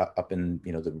up in,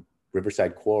 the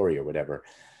Riverside Quarry or whatever.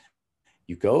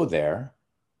 You go there.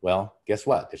 Well, guess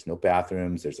what? There's no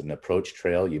bathrooms. There's an approach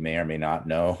trail. You may or may not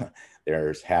know.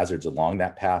 There's hazards along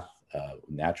that path,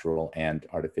 natural and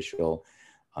artificial.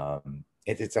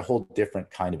 It's a whole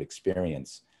different kind of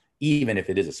experience, even if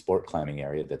it is a sport climbing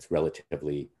area that's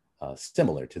relatively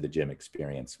similar to the gym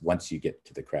experience once you get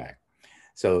to the crag.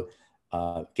 So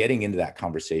getting into that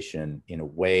conversation in a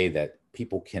way that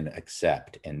people can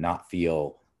accept and not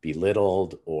feel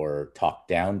belittled or talked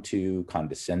down to,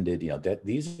 condescended, that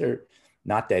these are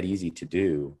not that easy to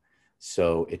do.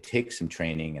 So it takes some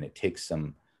training, and it takes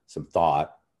some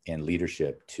thought and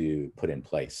leadership to put in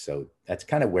place. So that's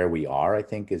kind of where we are, I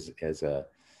think, as a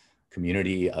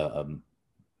community.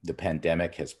 The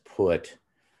pandemic has put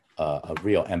a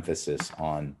real emphasis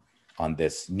on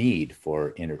this need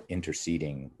for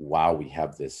interceding while we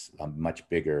have this much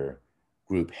bigger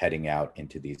group heading out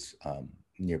into these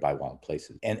nearby wild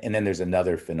places. And then there's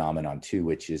another phenomenon too,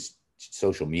 which is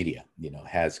social media,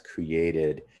 has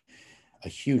created a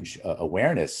huge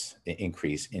awareness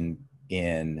increase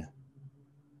in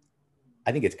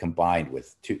I think it's combined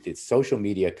with it's social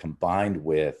media combined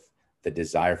with the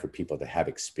desire for people to have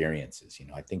experiences.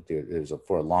 I think there's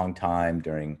for a long time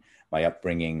during my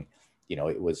upbringing,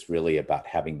 it was really about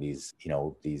having these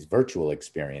virtual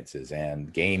experiences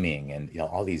and gaming and,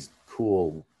 all these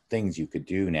cool things you could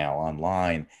do now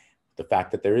online. The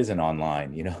fact that there is an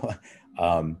online,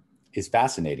 is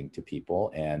fascinating to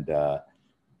people. And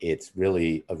it's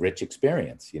really a rich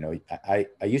experience. I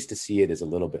used to see it as a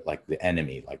little bit like the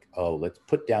enemy, like, oh, let's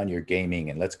put down your gaming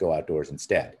and let's go outdoors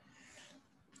instead.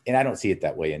 And I don't see it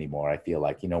that way anymore. I feel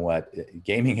like,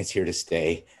 gaming is here to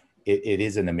stay. It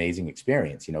is an amazing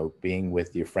experience, being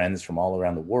with your friends from all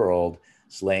around the world,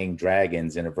 slaying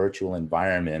dragons in a virtual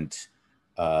environment,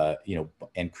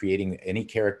 and creating any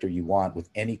character you want with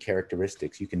any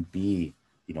characteristics. You can be,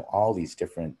 all these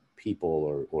different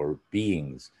people or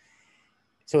beings.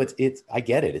 So it's I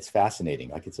get it. It's fascinating.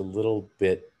 Like, it's a little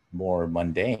bit more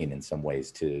mundane in some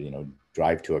ways to,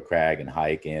 drive to a crag and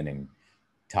hike in and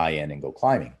tie in and go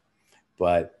climbing.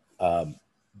 But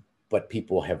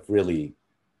people have really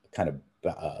kind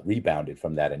of rebounded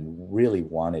from that and really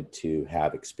wanted to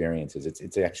have experiences.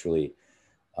 It's actually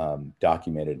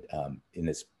documented in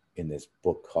this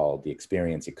book called The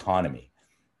Experience Economy.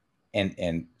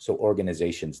 And so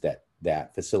organizations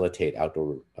that facilitate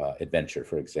outdoor adventure,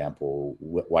 for example,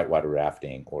 whitewater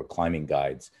rafting or climbing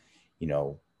guides,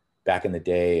 back in the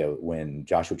day when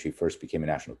Joshua Tree first became a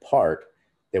national park,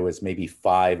 there was maybe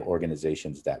 5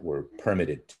 organizations that were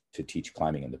permitted to teach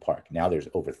climbing in the park. Now there's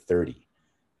over 30.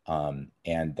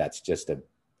 And that's just a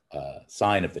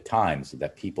sign of the times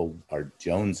that people are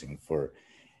jonesing for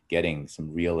getting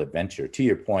some real adventure. To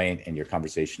your point and your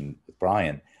conversation with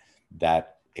Brian,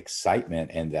 that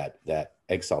excitement and that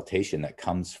exaltation that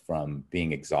comes from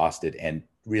being exhausted and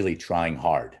really trying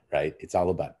hard, right? It's all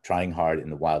about trying hard in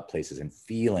the wild places and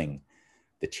feeling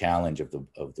the challenge of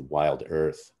the wild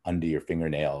earth under your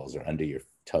fingernails or under your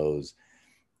toes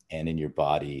and in your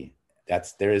body.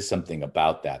 There is something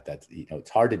about that it's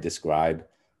hard to describe,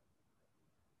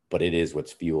 but it is what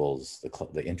fuels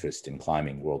the interest in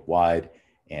climbing worldwide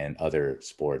and other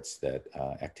sports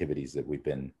activities that we've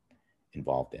been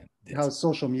involved in. How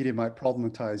social media might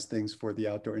problematize things for the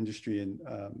outdoor industry. And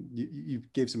you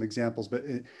gave some examples, but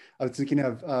I was thinking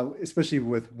of, especially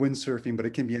with windsurfing, but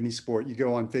it can be any sport. You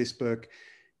go on Facebook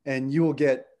and you will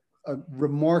get a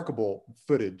remarkable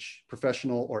footage,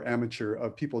 professional or amateur,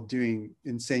 of people doing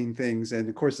insane things. And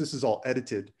of course, this is all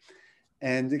edited.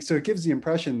 And so it gives the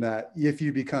impression that if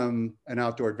you become an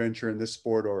outdoor adventurer in this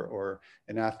sport or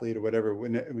an athlete or whatever,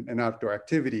 an outdoor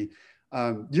activity,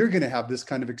 you're going to have this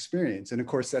kind of experience. And of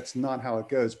course, that's not how it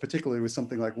goes, particularly with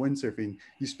something like windsurfing.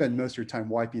 You spend most of your time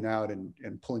wiping out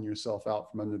and pulling yourself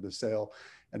out from under the sail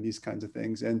and these kinds of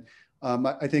things. And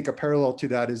I think a parallel to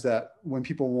that is that when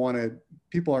people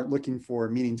aren't looking for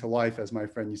meaning to life, as my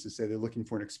friend used to say, they're looking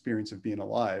for an experience of being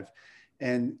alive.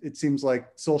 And it seems like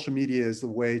social media is the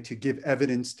way to give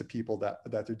evidence to people that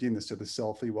they're doing this, to the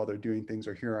selfie while they're doing things,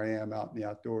 or here I am out in the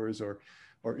outdoors or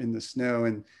in the snow.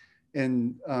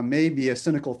 And maybe a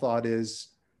cynical thought is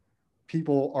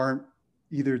people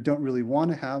don't really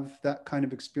want to have that kind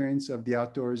of experience of the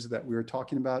outdoors that we were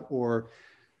talking about, or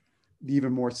the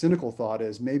even more cynical thought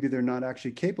is maybe they're not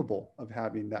actually capable of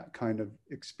having that kind of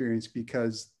experience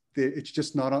because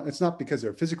it's not because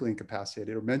they're physically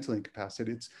incapacitated or mentally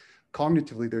incapacitated. It's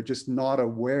cognitively, they're just not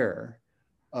aware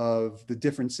of the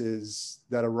differences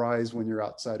that arise when you're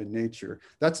outside in nature.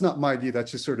 That's not my view.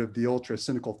 That's just sort of the ultra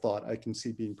cynical thought I can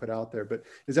see being put out there. But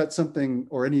is that something,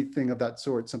 or anything of that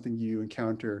sort, something you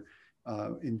encounter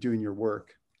in doing your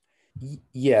work?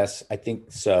 Yes, I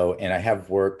think so. And I have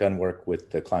done work with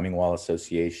the Climbing Wall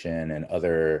Association and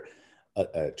other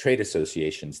trade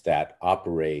associations that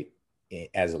operate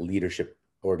as a leadership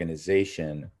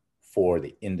organization for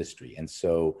the industry. And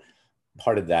so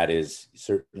part of that is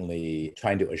certainly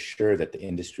trying to assure that the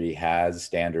industry has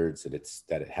standards,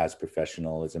 that it has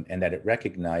professionalism, and that it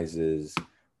recognizes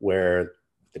where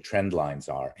the trend lines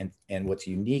are. And what's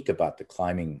unique about the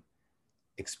climbing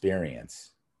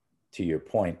experience, to your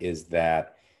point, is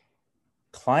that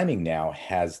climbing now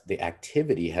the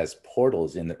activity has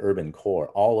portals in the urban core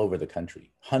all over the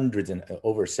country, hundreds and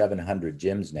over 700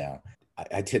 gyms now.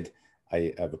 I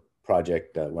have a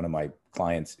project, one of my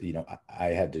clients, I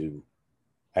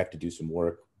have to do some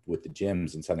work with the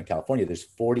gyms in Southern California. There's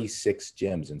 46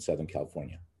 gyms in Southern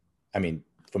California. I mean,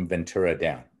 from Ventura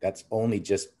down. That's only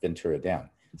just Ventura down.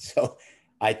 So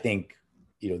I think,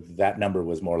 that number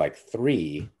was more like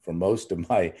 3 for most of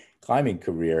my climbing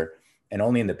career. And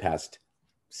only in the past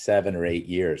 7 or 8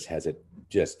 years has it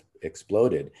just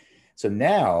exploded. So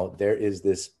now there is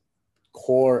this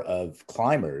core of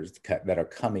climbers that are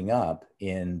coming up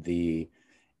in the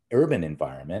urban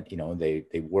environment.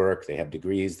 They work, they have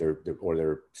degrees,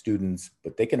 they're students,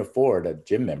 but they can afford a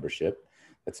gym membership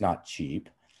that's not cheap.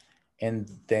 And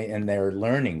they're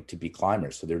learning to be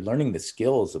climbers. So they're learning the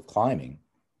skills of climbing,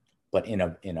 but in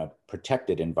a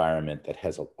protected environment that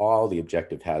has all the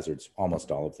objective hazards,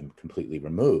 almost all of them completely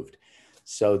removed.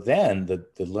 So then the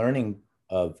learning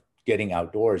of getting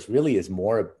outdoors really is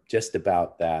more just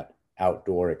about that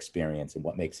outdoor experience and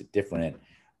what makes it different,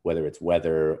 whether it's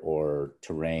weather or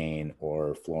terrain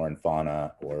or flora and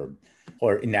fauna or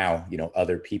now,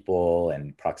 other people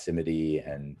and proximity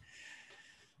and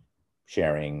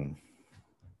sharing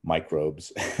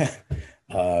microbes.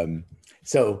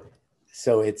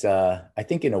 So it's I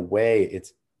think in a way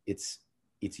it's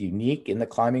unique in the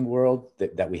climbing world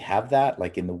that we have that.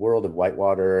 Like in the world of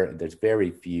whitewater, there's very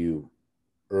few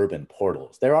urban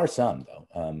portals. There are some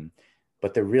though,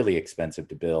 but they're really expensive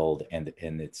to build, and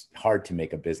it's hard to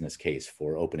make a business case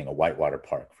for opening a whitewater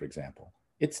park, for example.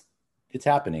 It's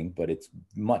happening, but it's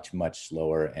much, much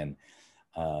slower, and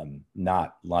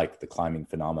not like the climbing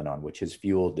phenomenon, which has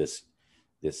fueled this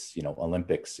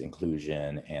Olympics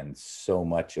inclusion and so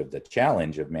much of the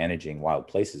challenge of managing wild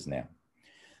places now.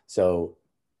 So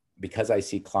because I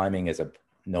see climbing as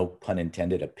no pun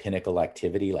intended, a pinnacle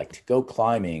activity, like to go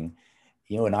climbing,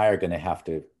 you and I are going to have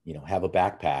to, have a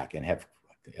backpack and have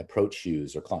approach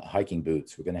shoes or hiking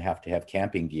boots. We're going to have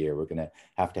camping gear. We're going to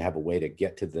have a way to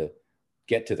get to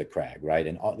the crag, right?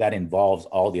 And that involves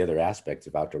all the other aspects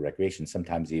of outdoor recreation,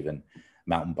 sometimes even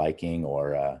mountain biking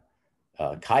or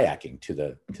kayaking to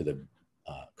the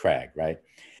crag, right?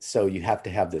 So you have to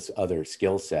have this other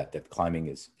skill set that climbing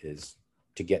is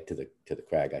to get to the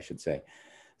crag, I should say.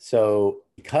 So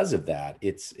because of that,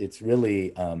 it's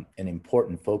really an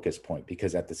important focus point,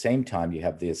 because at the same time you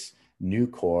have this new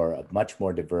core of much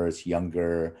more diverse,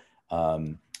 younger,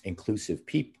 inclusive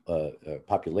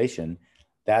population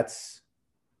that's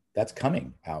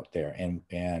coming out there.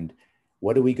 And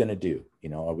what are we going to do? You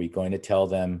know, are we going to tell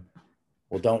them,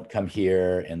 well, don't come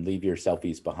here and leave your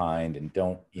selfies behind, and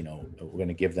don't, you know, we're going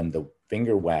to give them the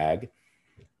finger wag?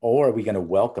 Or are we going to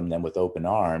welcome them with open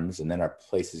arms, and then our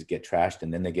places get trashed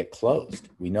and then they get closed?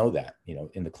 We know that, you know,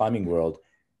 in the climbing world,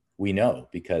 we know,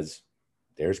 because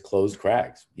there's closed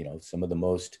crags. You know, some of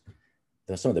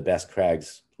the best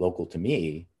crags local to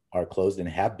me are closed and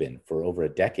have been for over a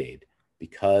decade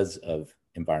because of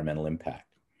environmental impact.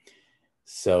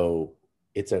 So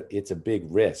it's a big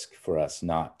risk for us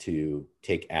not to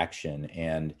take action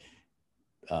and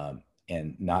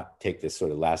not take this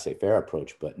sort of laissez-faire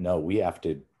approach. But no, we have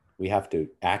to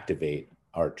activate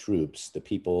our troops, the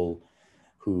people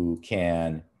who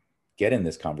can get in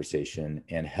this conversation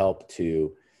and help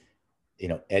to, you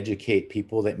know, educate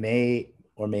people that may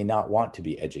or may not want to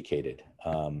be educated.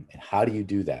 And how do you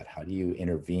do that? How do you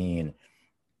intervene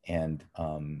and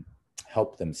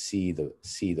help them see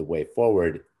the way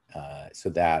forward, so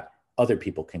that other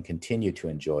people can continue to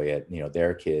enjoy it? You know,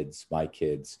 their kids, my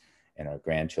kids, and our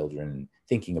grandchildren,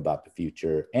 thinking about the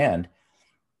future, and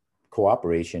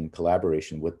collaboration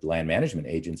with land management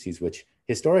agencies, which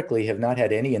historically have not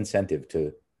had any incentive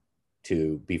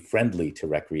to be friendly to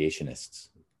recreationists,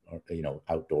 or, you know,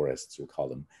 outdoorists, we'll call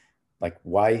them. Like,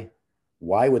 why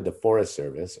would the Forest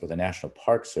Service or the National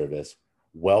Park Service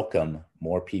welcome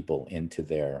more people into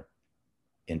their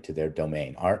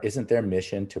domain? Isn't their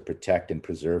mission to protect and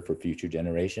preserve for future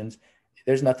generations?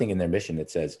 There's nothing in their mission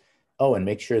that says, oh, and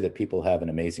make sure that people have an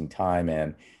amazing time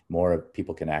and more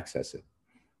people can access it.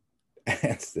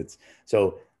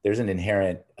 So there's an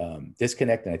inherent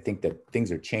disconnect. And I think that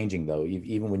things are changing, though.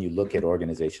 Even when you look at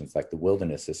organizations like the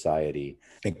Wilderness Society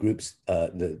and groups,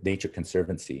 the Nature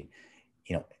Conservancy,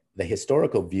 you know, the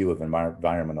historical view of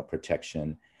environmental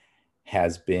protection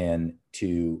has been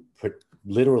to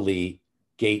literally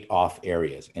gate off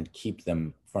areas and keep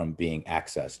them from being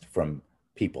accessed from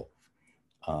people,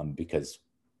 because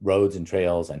roads and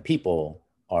trails and people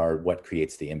are what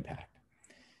creates the impact.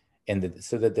 And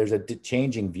so that there's a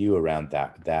changing view around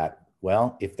that,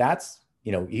 well, if that's,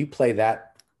 you know, you play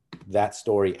that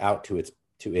story out to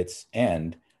its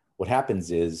end, what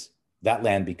happens is that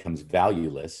land becomes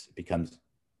valueless. It becomes,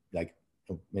 like,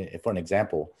 for an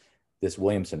example, this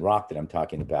Williamson Rock that I'm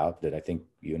talking about, that I think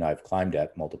you and I have climbed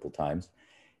at multiple times,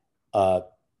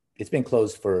 it's been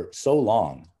closed for so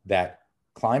long that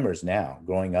climbers now,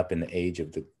 growing up in the age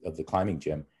of the climbing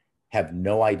gym, have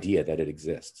no idea that it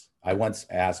exists. I once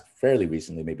asked, fairly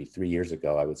recently, maybe 3 years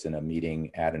ago, I was in a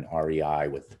meeting at an REI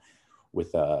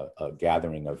with a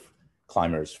gathering of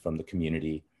climbers from the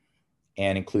community,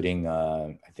 and including,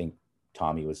 I think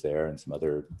Tommy was there and some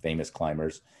other famous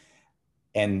climbers.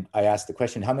 And I asked the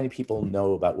question, how many people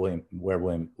know about where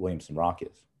Williamson Rock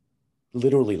is?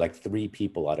 Literally like 3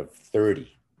 people out of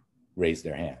 30 raised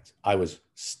their hands. I was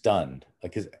stunned,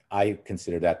 because I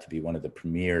consider that to be one of the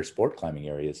premier sport climbing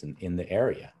areas in the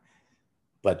area,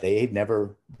 but they had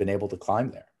never been able to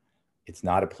climb there. It's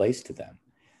not a place to them.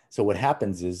 So what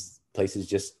happens is places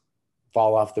just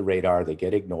fall off the radar, they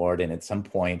get ignored, and at some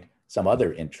point, some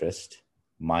other interest,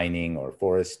 mining or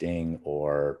foresting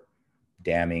or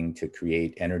damming to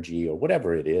create energy or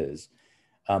whatever it is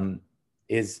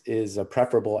a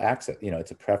preferable access. You know,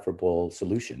 it's a preferable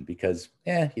solution, because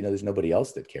you know, there's nobody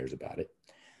else that cares about it.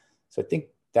 So I think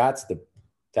that's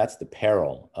the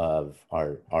peril of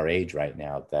our age right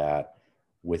now, that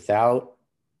without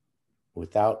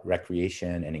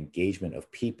recreation and engagement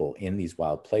of people in these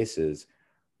wild places,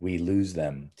 we lose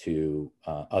them to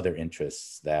other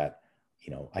interests that,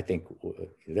 you know, I think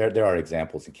there are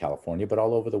examples in California, but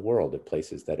all over the world, of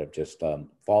places that have just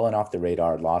fallen off the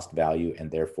radar, lost value, and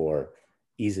therefore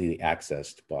easily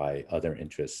accessed by other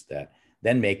interests that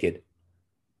then make it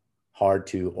hard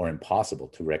to or impossible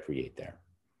to recreate there.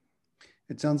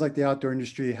 It sounds like the outdoor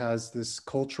industry has this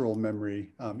cultural memory.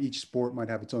 Each sport might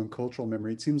have its own cultural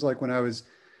memory. It seems like when I was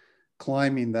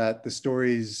climbing, that the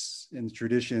stories and the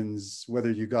traditions,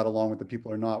 whether you got along with the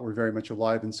people or not, were very much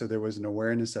alive. And so there was an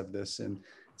awareness of this. And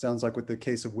it sounds like with the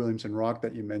case of Williamson Rock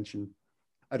that you mentioned,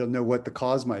 I don't know what the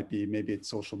cause might be. Maybe it's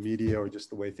social media or just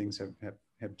the way things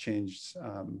have changed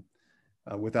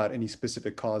without any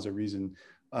specific cause or reason.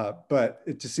 But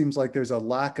it just seems like there's a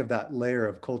lack of that layer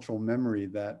of cultural memory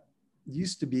that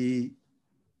used to be,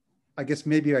 I guess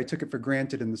maybe I took it for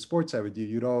granted in the sports I would do.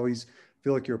 You'd always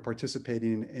feel like you're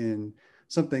participating in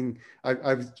something.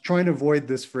 I was trying to avoid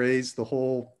this phrase the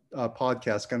whole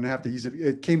podcast. I'm gonna have to use it.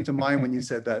 It came to mind when you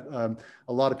said that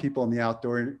a lot of people in the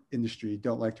outdoor industry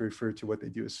don't like to refer to what they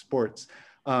do as sports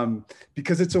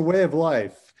because it's a way of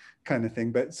life kind of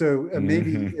thing. But so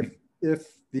maybe if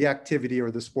the activity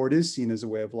or the sport is seen as a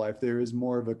way of life, there is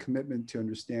more of a commitment to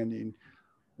understanding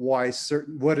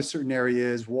what a certain area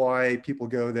is, why people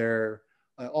go there,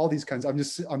 all these kinds.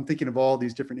 I'm thinking of all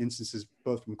these different instances,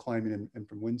 both from climbing and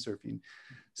from windsurfing.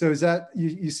 So is that,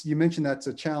 you mentioned that's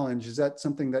a challenge. Is that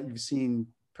something that you've seen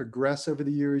progress over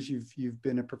the years? You've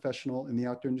been a professional in the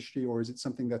outdoor industry, or is it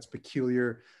something that's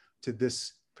peculiar to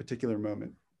this particular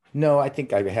moment? No, I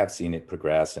think I have seen it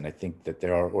progress. And I think that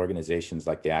there are organizations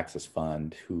like the Access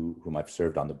Fund, whom I've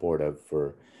served on the board of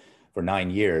for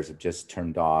 9 years, have just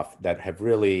turned off, that have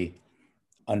really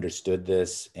understood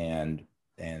this and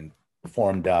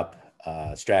formed up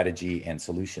strategy and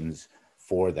solutions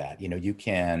for that. You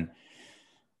can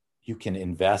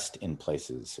invest in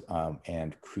places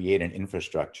and create an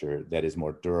infrastructure that is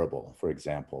more durable. For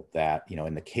example, that,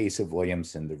 in the case of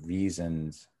Williamson, the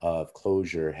reasons of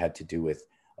closure had to do with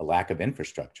a lack of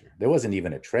infrastructure. There wasn't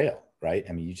even a trail, right?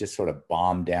 I mean, you just sort of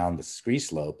bombed down the ski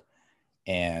slope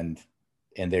and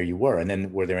there you were. And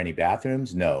then were there any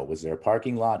bathrooms? No. Was there a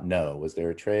parking lot? No. Was there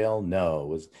a trail?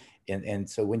 No. And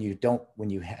so when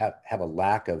you have a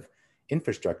lack of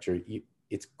infrastructure,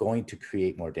 it's going to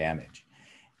create more damage.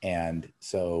 And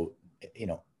so,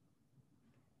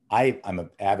 I'm an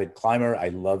avid climber. I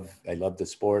love the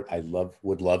sport.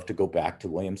 Would love to go back to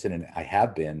Williamson, and I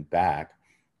have been back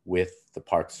with the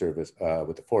Park Service,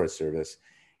 with the Forest Service,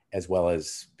 as well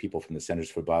as people from the Centers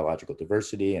for Biological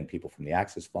Diversity and people from the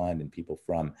Access Fund and people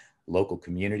from local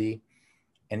community.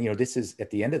 And, this is,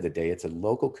 at the end of the day, it's a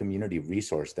local community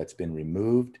resource that's been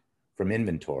removed from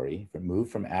inventory, removed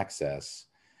from access.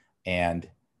 And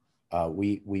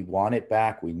we want it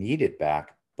back, we need it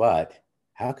back, but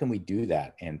how can we do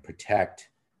that and protect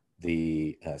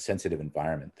the sensitive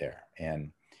environment there?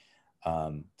 And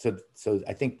so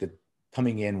I think that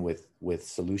coming in with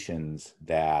solutions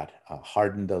that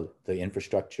harden the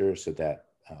infrastructure so that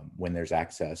when there's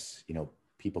access,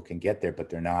 people can get there, but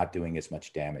they're not doing as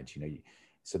much damage.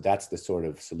 So that's the sort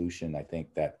of solution I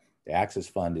think that the Access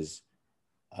Fund is,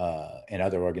 and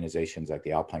other organizations like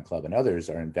the Alpine Club and others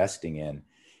are investing in.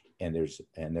 And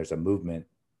there's a movement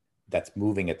that's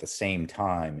moving at the same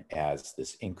time as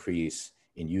this increase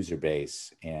in user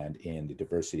base and in the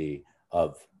diversity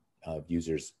of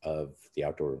users of the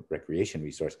outdoor recreation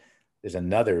resource. There's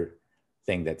another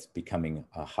thing that's becoming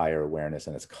a higher awareness,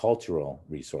 and it's cultural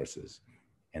resources.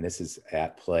 And this is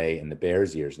at play in the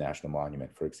Bears Ears National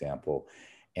Monument, for example,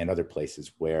 and other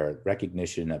places where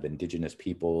recognition of indigenous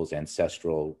peoples,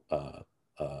 ancestral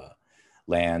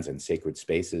lands and sacred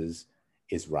spaces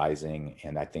is rising.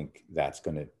 And I think that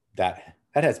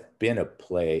has been a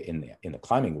play in the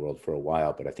climbing world for a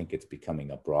while, but I think it's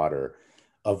becoming of broader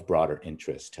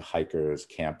interest to hikers,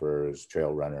 campers,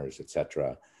 trail runners, et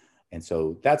cetera. And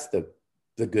so that's the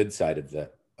good side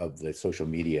of the social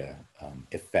media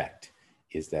effect,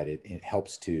 is that it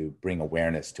helps to bring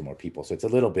awareness to more people. So it's a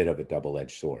little bit of a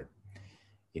double-edged sword,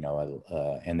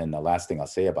 and then the last thing I'll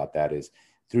say about that is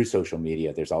through social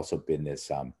media, there's also been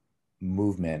this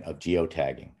movement of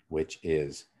geotagging, which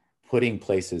is putting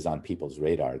places on people's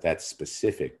radar that's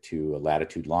specific to a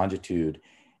latitude, longitude,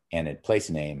 and a place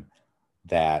name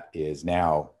that is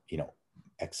now,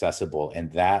 accessible,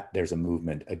 and that there's a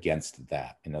movement against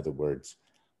that. In other words,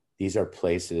 these are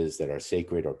places that are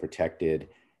sacred or protected.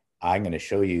 I'm going to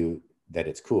show you that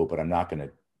it's cool, but I'm not going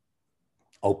to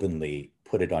openly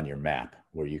put it on your map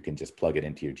where you can just plug it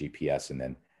into your GPS and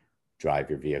then drive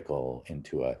your vehicle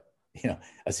into a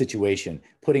situation,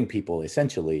 putting people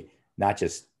essentially not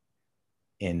just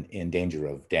in danger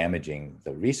of damaging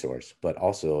the resource, but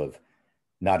also of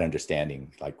not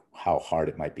understanding like how hard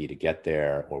it might be to get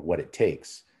there or what it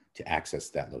takes to access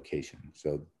that location.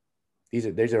 So these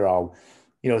are all,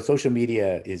 social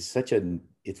media is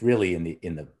it's really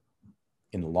in the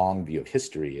long view of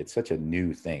history, it's such a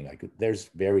new thing. Like there's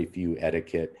very few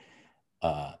etiquette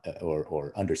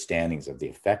or understandings of the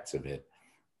effects of it.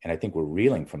 And I think we're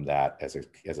reeling from that as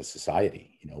a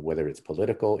society, whether it's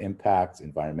political impacts,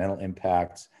 environmental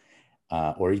impacts,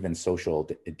 or even social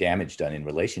damage done in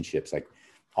relationships. Like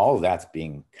all of that's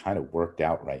being kind of worked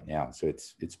out right now. So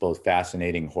it's both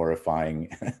fascinating, horrifying.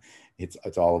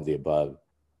 it's all of the above.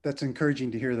 That's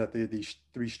encouraging to hear that there are these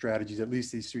three strategies, at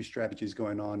least these three strategies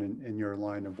going on in your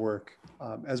line of work.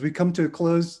 As we come to a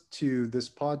close to this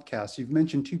podcast, you've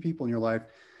mentioned two people in your life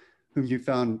whom you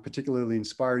found particularly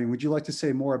inspiring. Would you like to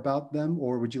say more about them,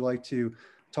 or would you like to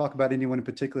talk about anyone in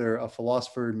particular, a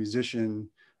philosopher, musician,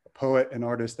 a poet, an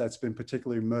artist that's been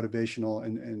particularly motivational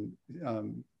and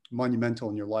monumental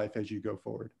in your life as you go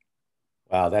forward?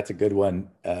 Wow, that's a good one,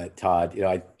 Todd.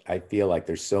 I feel like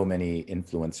there's so many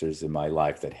influencers in my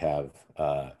life that have,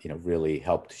 really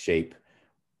helped shape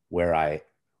where I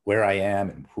am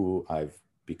and who I've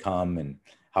become and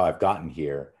how I've gotten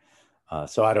here.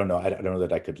 So I don't know. I don't know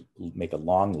that I could make a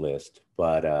long list,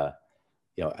 but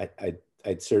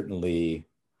I'd certainly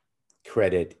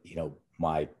credit,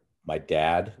 my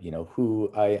dad,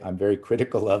 who I'm very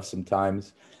critical of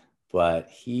sometimes, but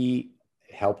he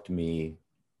helped me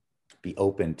be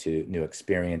open to new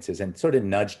experiences and sort of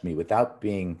nudged me without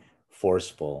being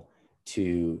forceful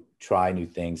to try new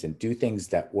things and do things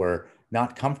that were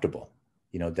not comfortable.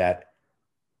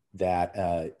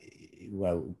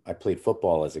 Well, I played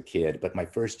football as a kid, but my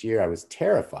first year I was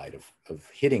terrified of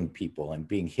hitting people and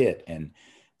being hit. And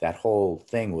that whole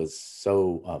thing was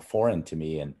so foreign to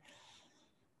me. And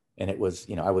it was,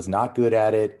 I was not good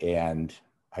at it. And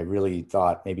I really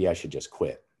thought maybe I should just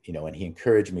quit, and he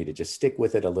encouraged me to just stick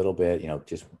with it a little bit,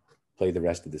 just play the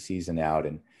rest of the season out.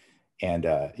 And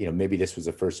maybe this was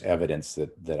the first evidence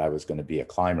that I was going to be a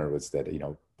climber, was that,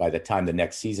 by the time the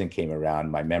next season came around,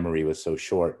 my memory was so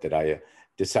short that I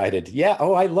decided,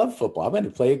 I love football, I'm going to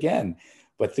play again.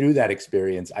 But through that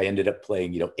experience, I ended up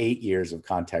playing, 8 years of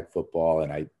contact football.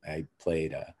 And I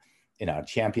played in a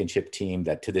championship team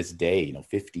that to this day,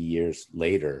 50 years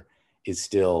later, is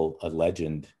still a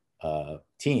legend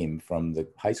team from the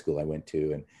high school I went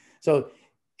to. And so,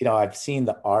 I've seen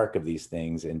the arc of these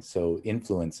things. And so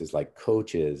influences like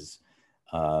coaches,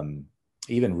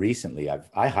 even recently,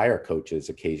 I hire coaches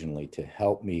occasionally to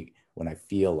help me when I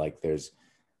feel like there's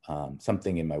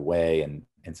something in my way and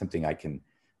something I can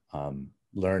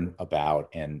learn about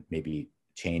and maybe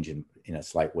change in a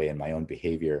slight way in my own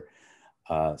behavior.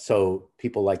 So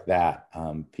people like that,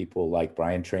 people like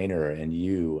Brian Trainer and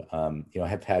you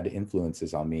have had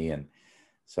influences on me. And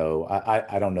so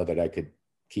I don't know that I could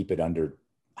keep it under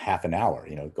half an hour,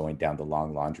 going down the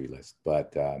long laundry list.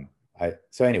 But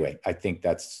so anyway, I think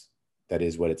that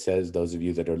is what it says. Those of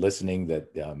you that are listening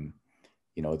that,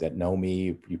 that know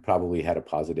me, you probably had a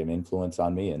positive influence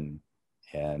on me, and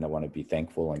I want to be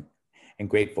thankful and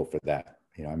grateful for that.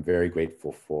 I'm very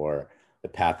grateful for the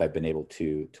path I've been able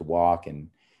to walk, and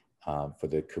for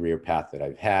the career path that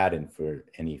I've had, and for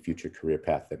any future career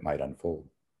path that might unfold.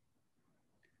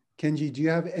 Kenji, do you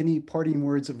have any parting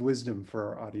words of wisdom for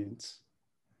our audience?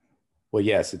 Well,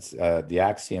 yes, it's the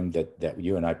axiom that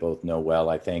you and I both know well,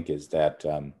 I think, is that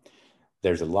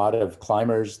there's a lot of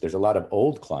climbers, there's a lot of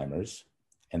old climbers,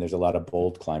 and there's a lot of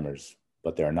bold climbers,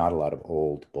 but there are not a lot of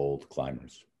old, bold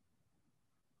climbers.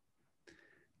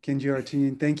 Kenji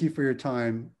Artunian, thank you for your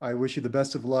time. I wish you the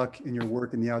best of luck in your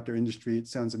work in the outdoor industry. It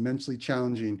sounds immensely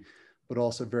challenging, but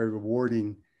also very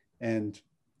rewarding and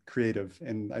creative.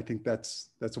 And I think that's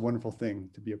a wonderful thing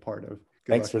to be a part of.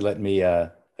 Thanks for letting me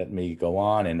go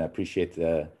on, and I appreciate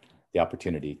the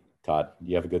opportunity, Todd.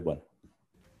 You have a good one.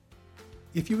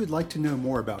 If you would like to know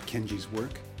more about Kenji's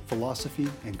work, philosophy,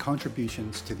 and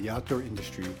contributions to the outdoor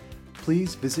industry,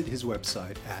 please visit his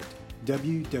website at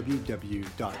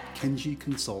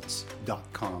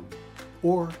www.kenjiconsults.com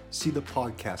or see the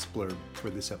podcast blurb for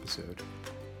this episode.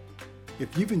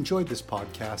 If you've enjoyed this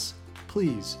podcast,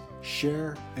 please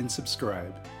share and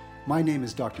subscribe. My name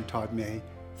is Dr. Todd May.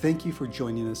 Thank you for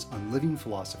joining us on Living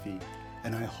Philosophy,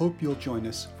 and I hope you'll join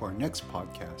us for our next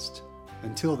podcast.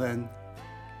 Until then,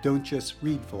 don't just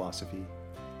read philosophy,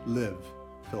 live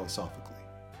philosophically.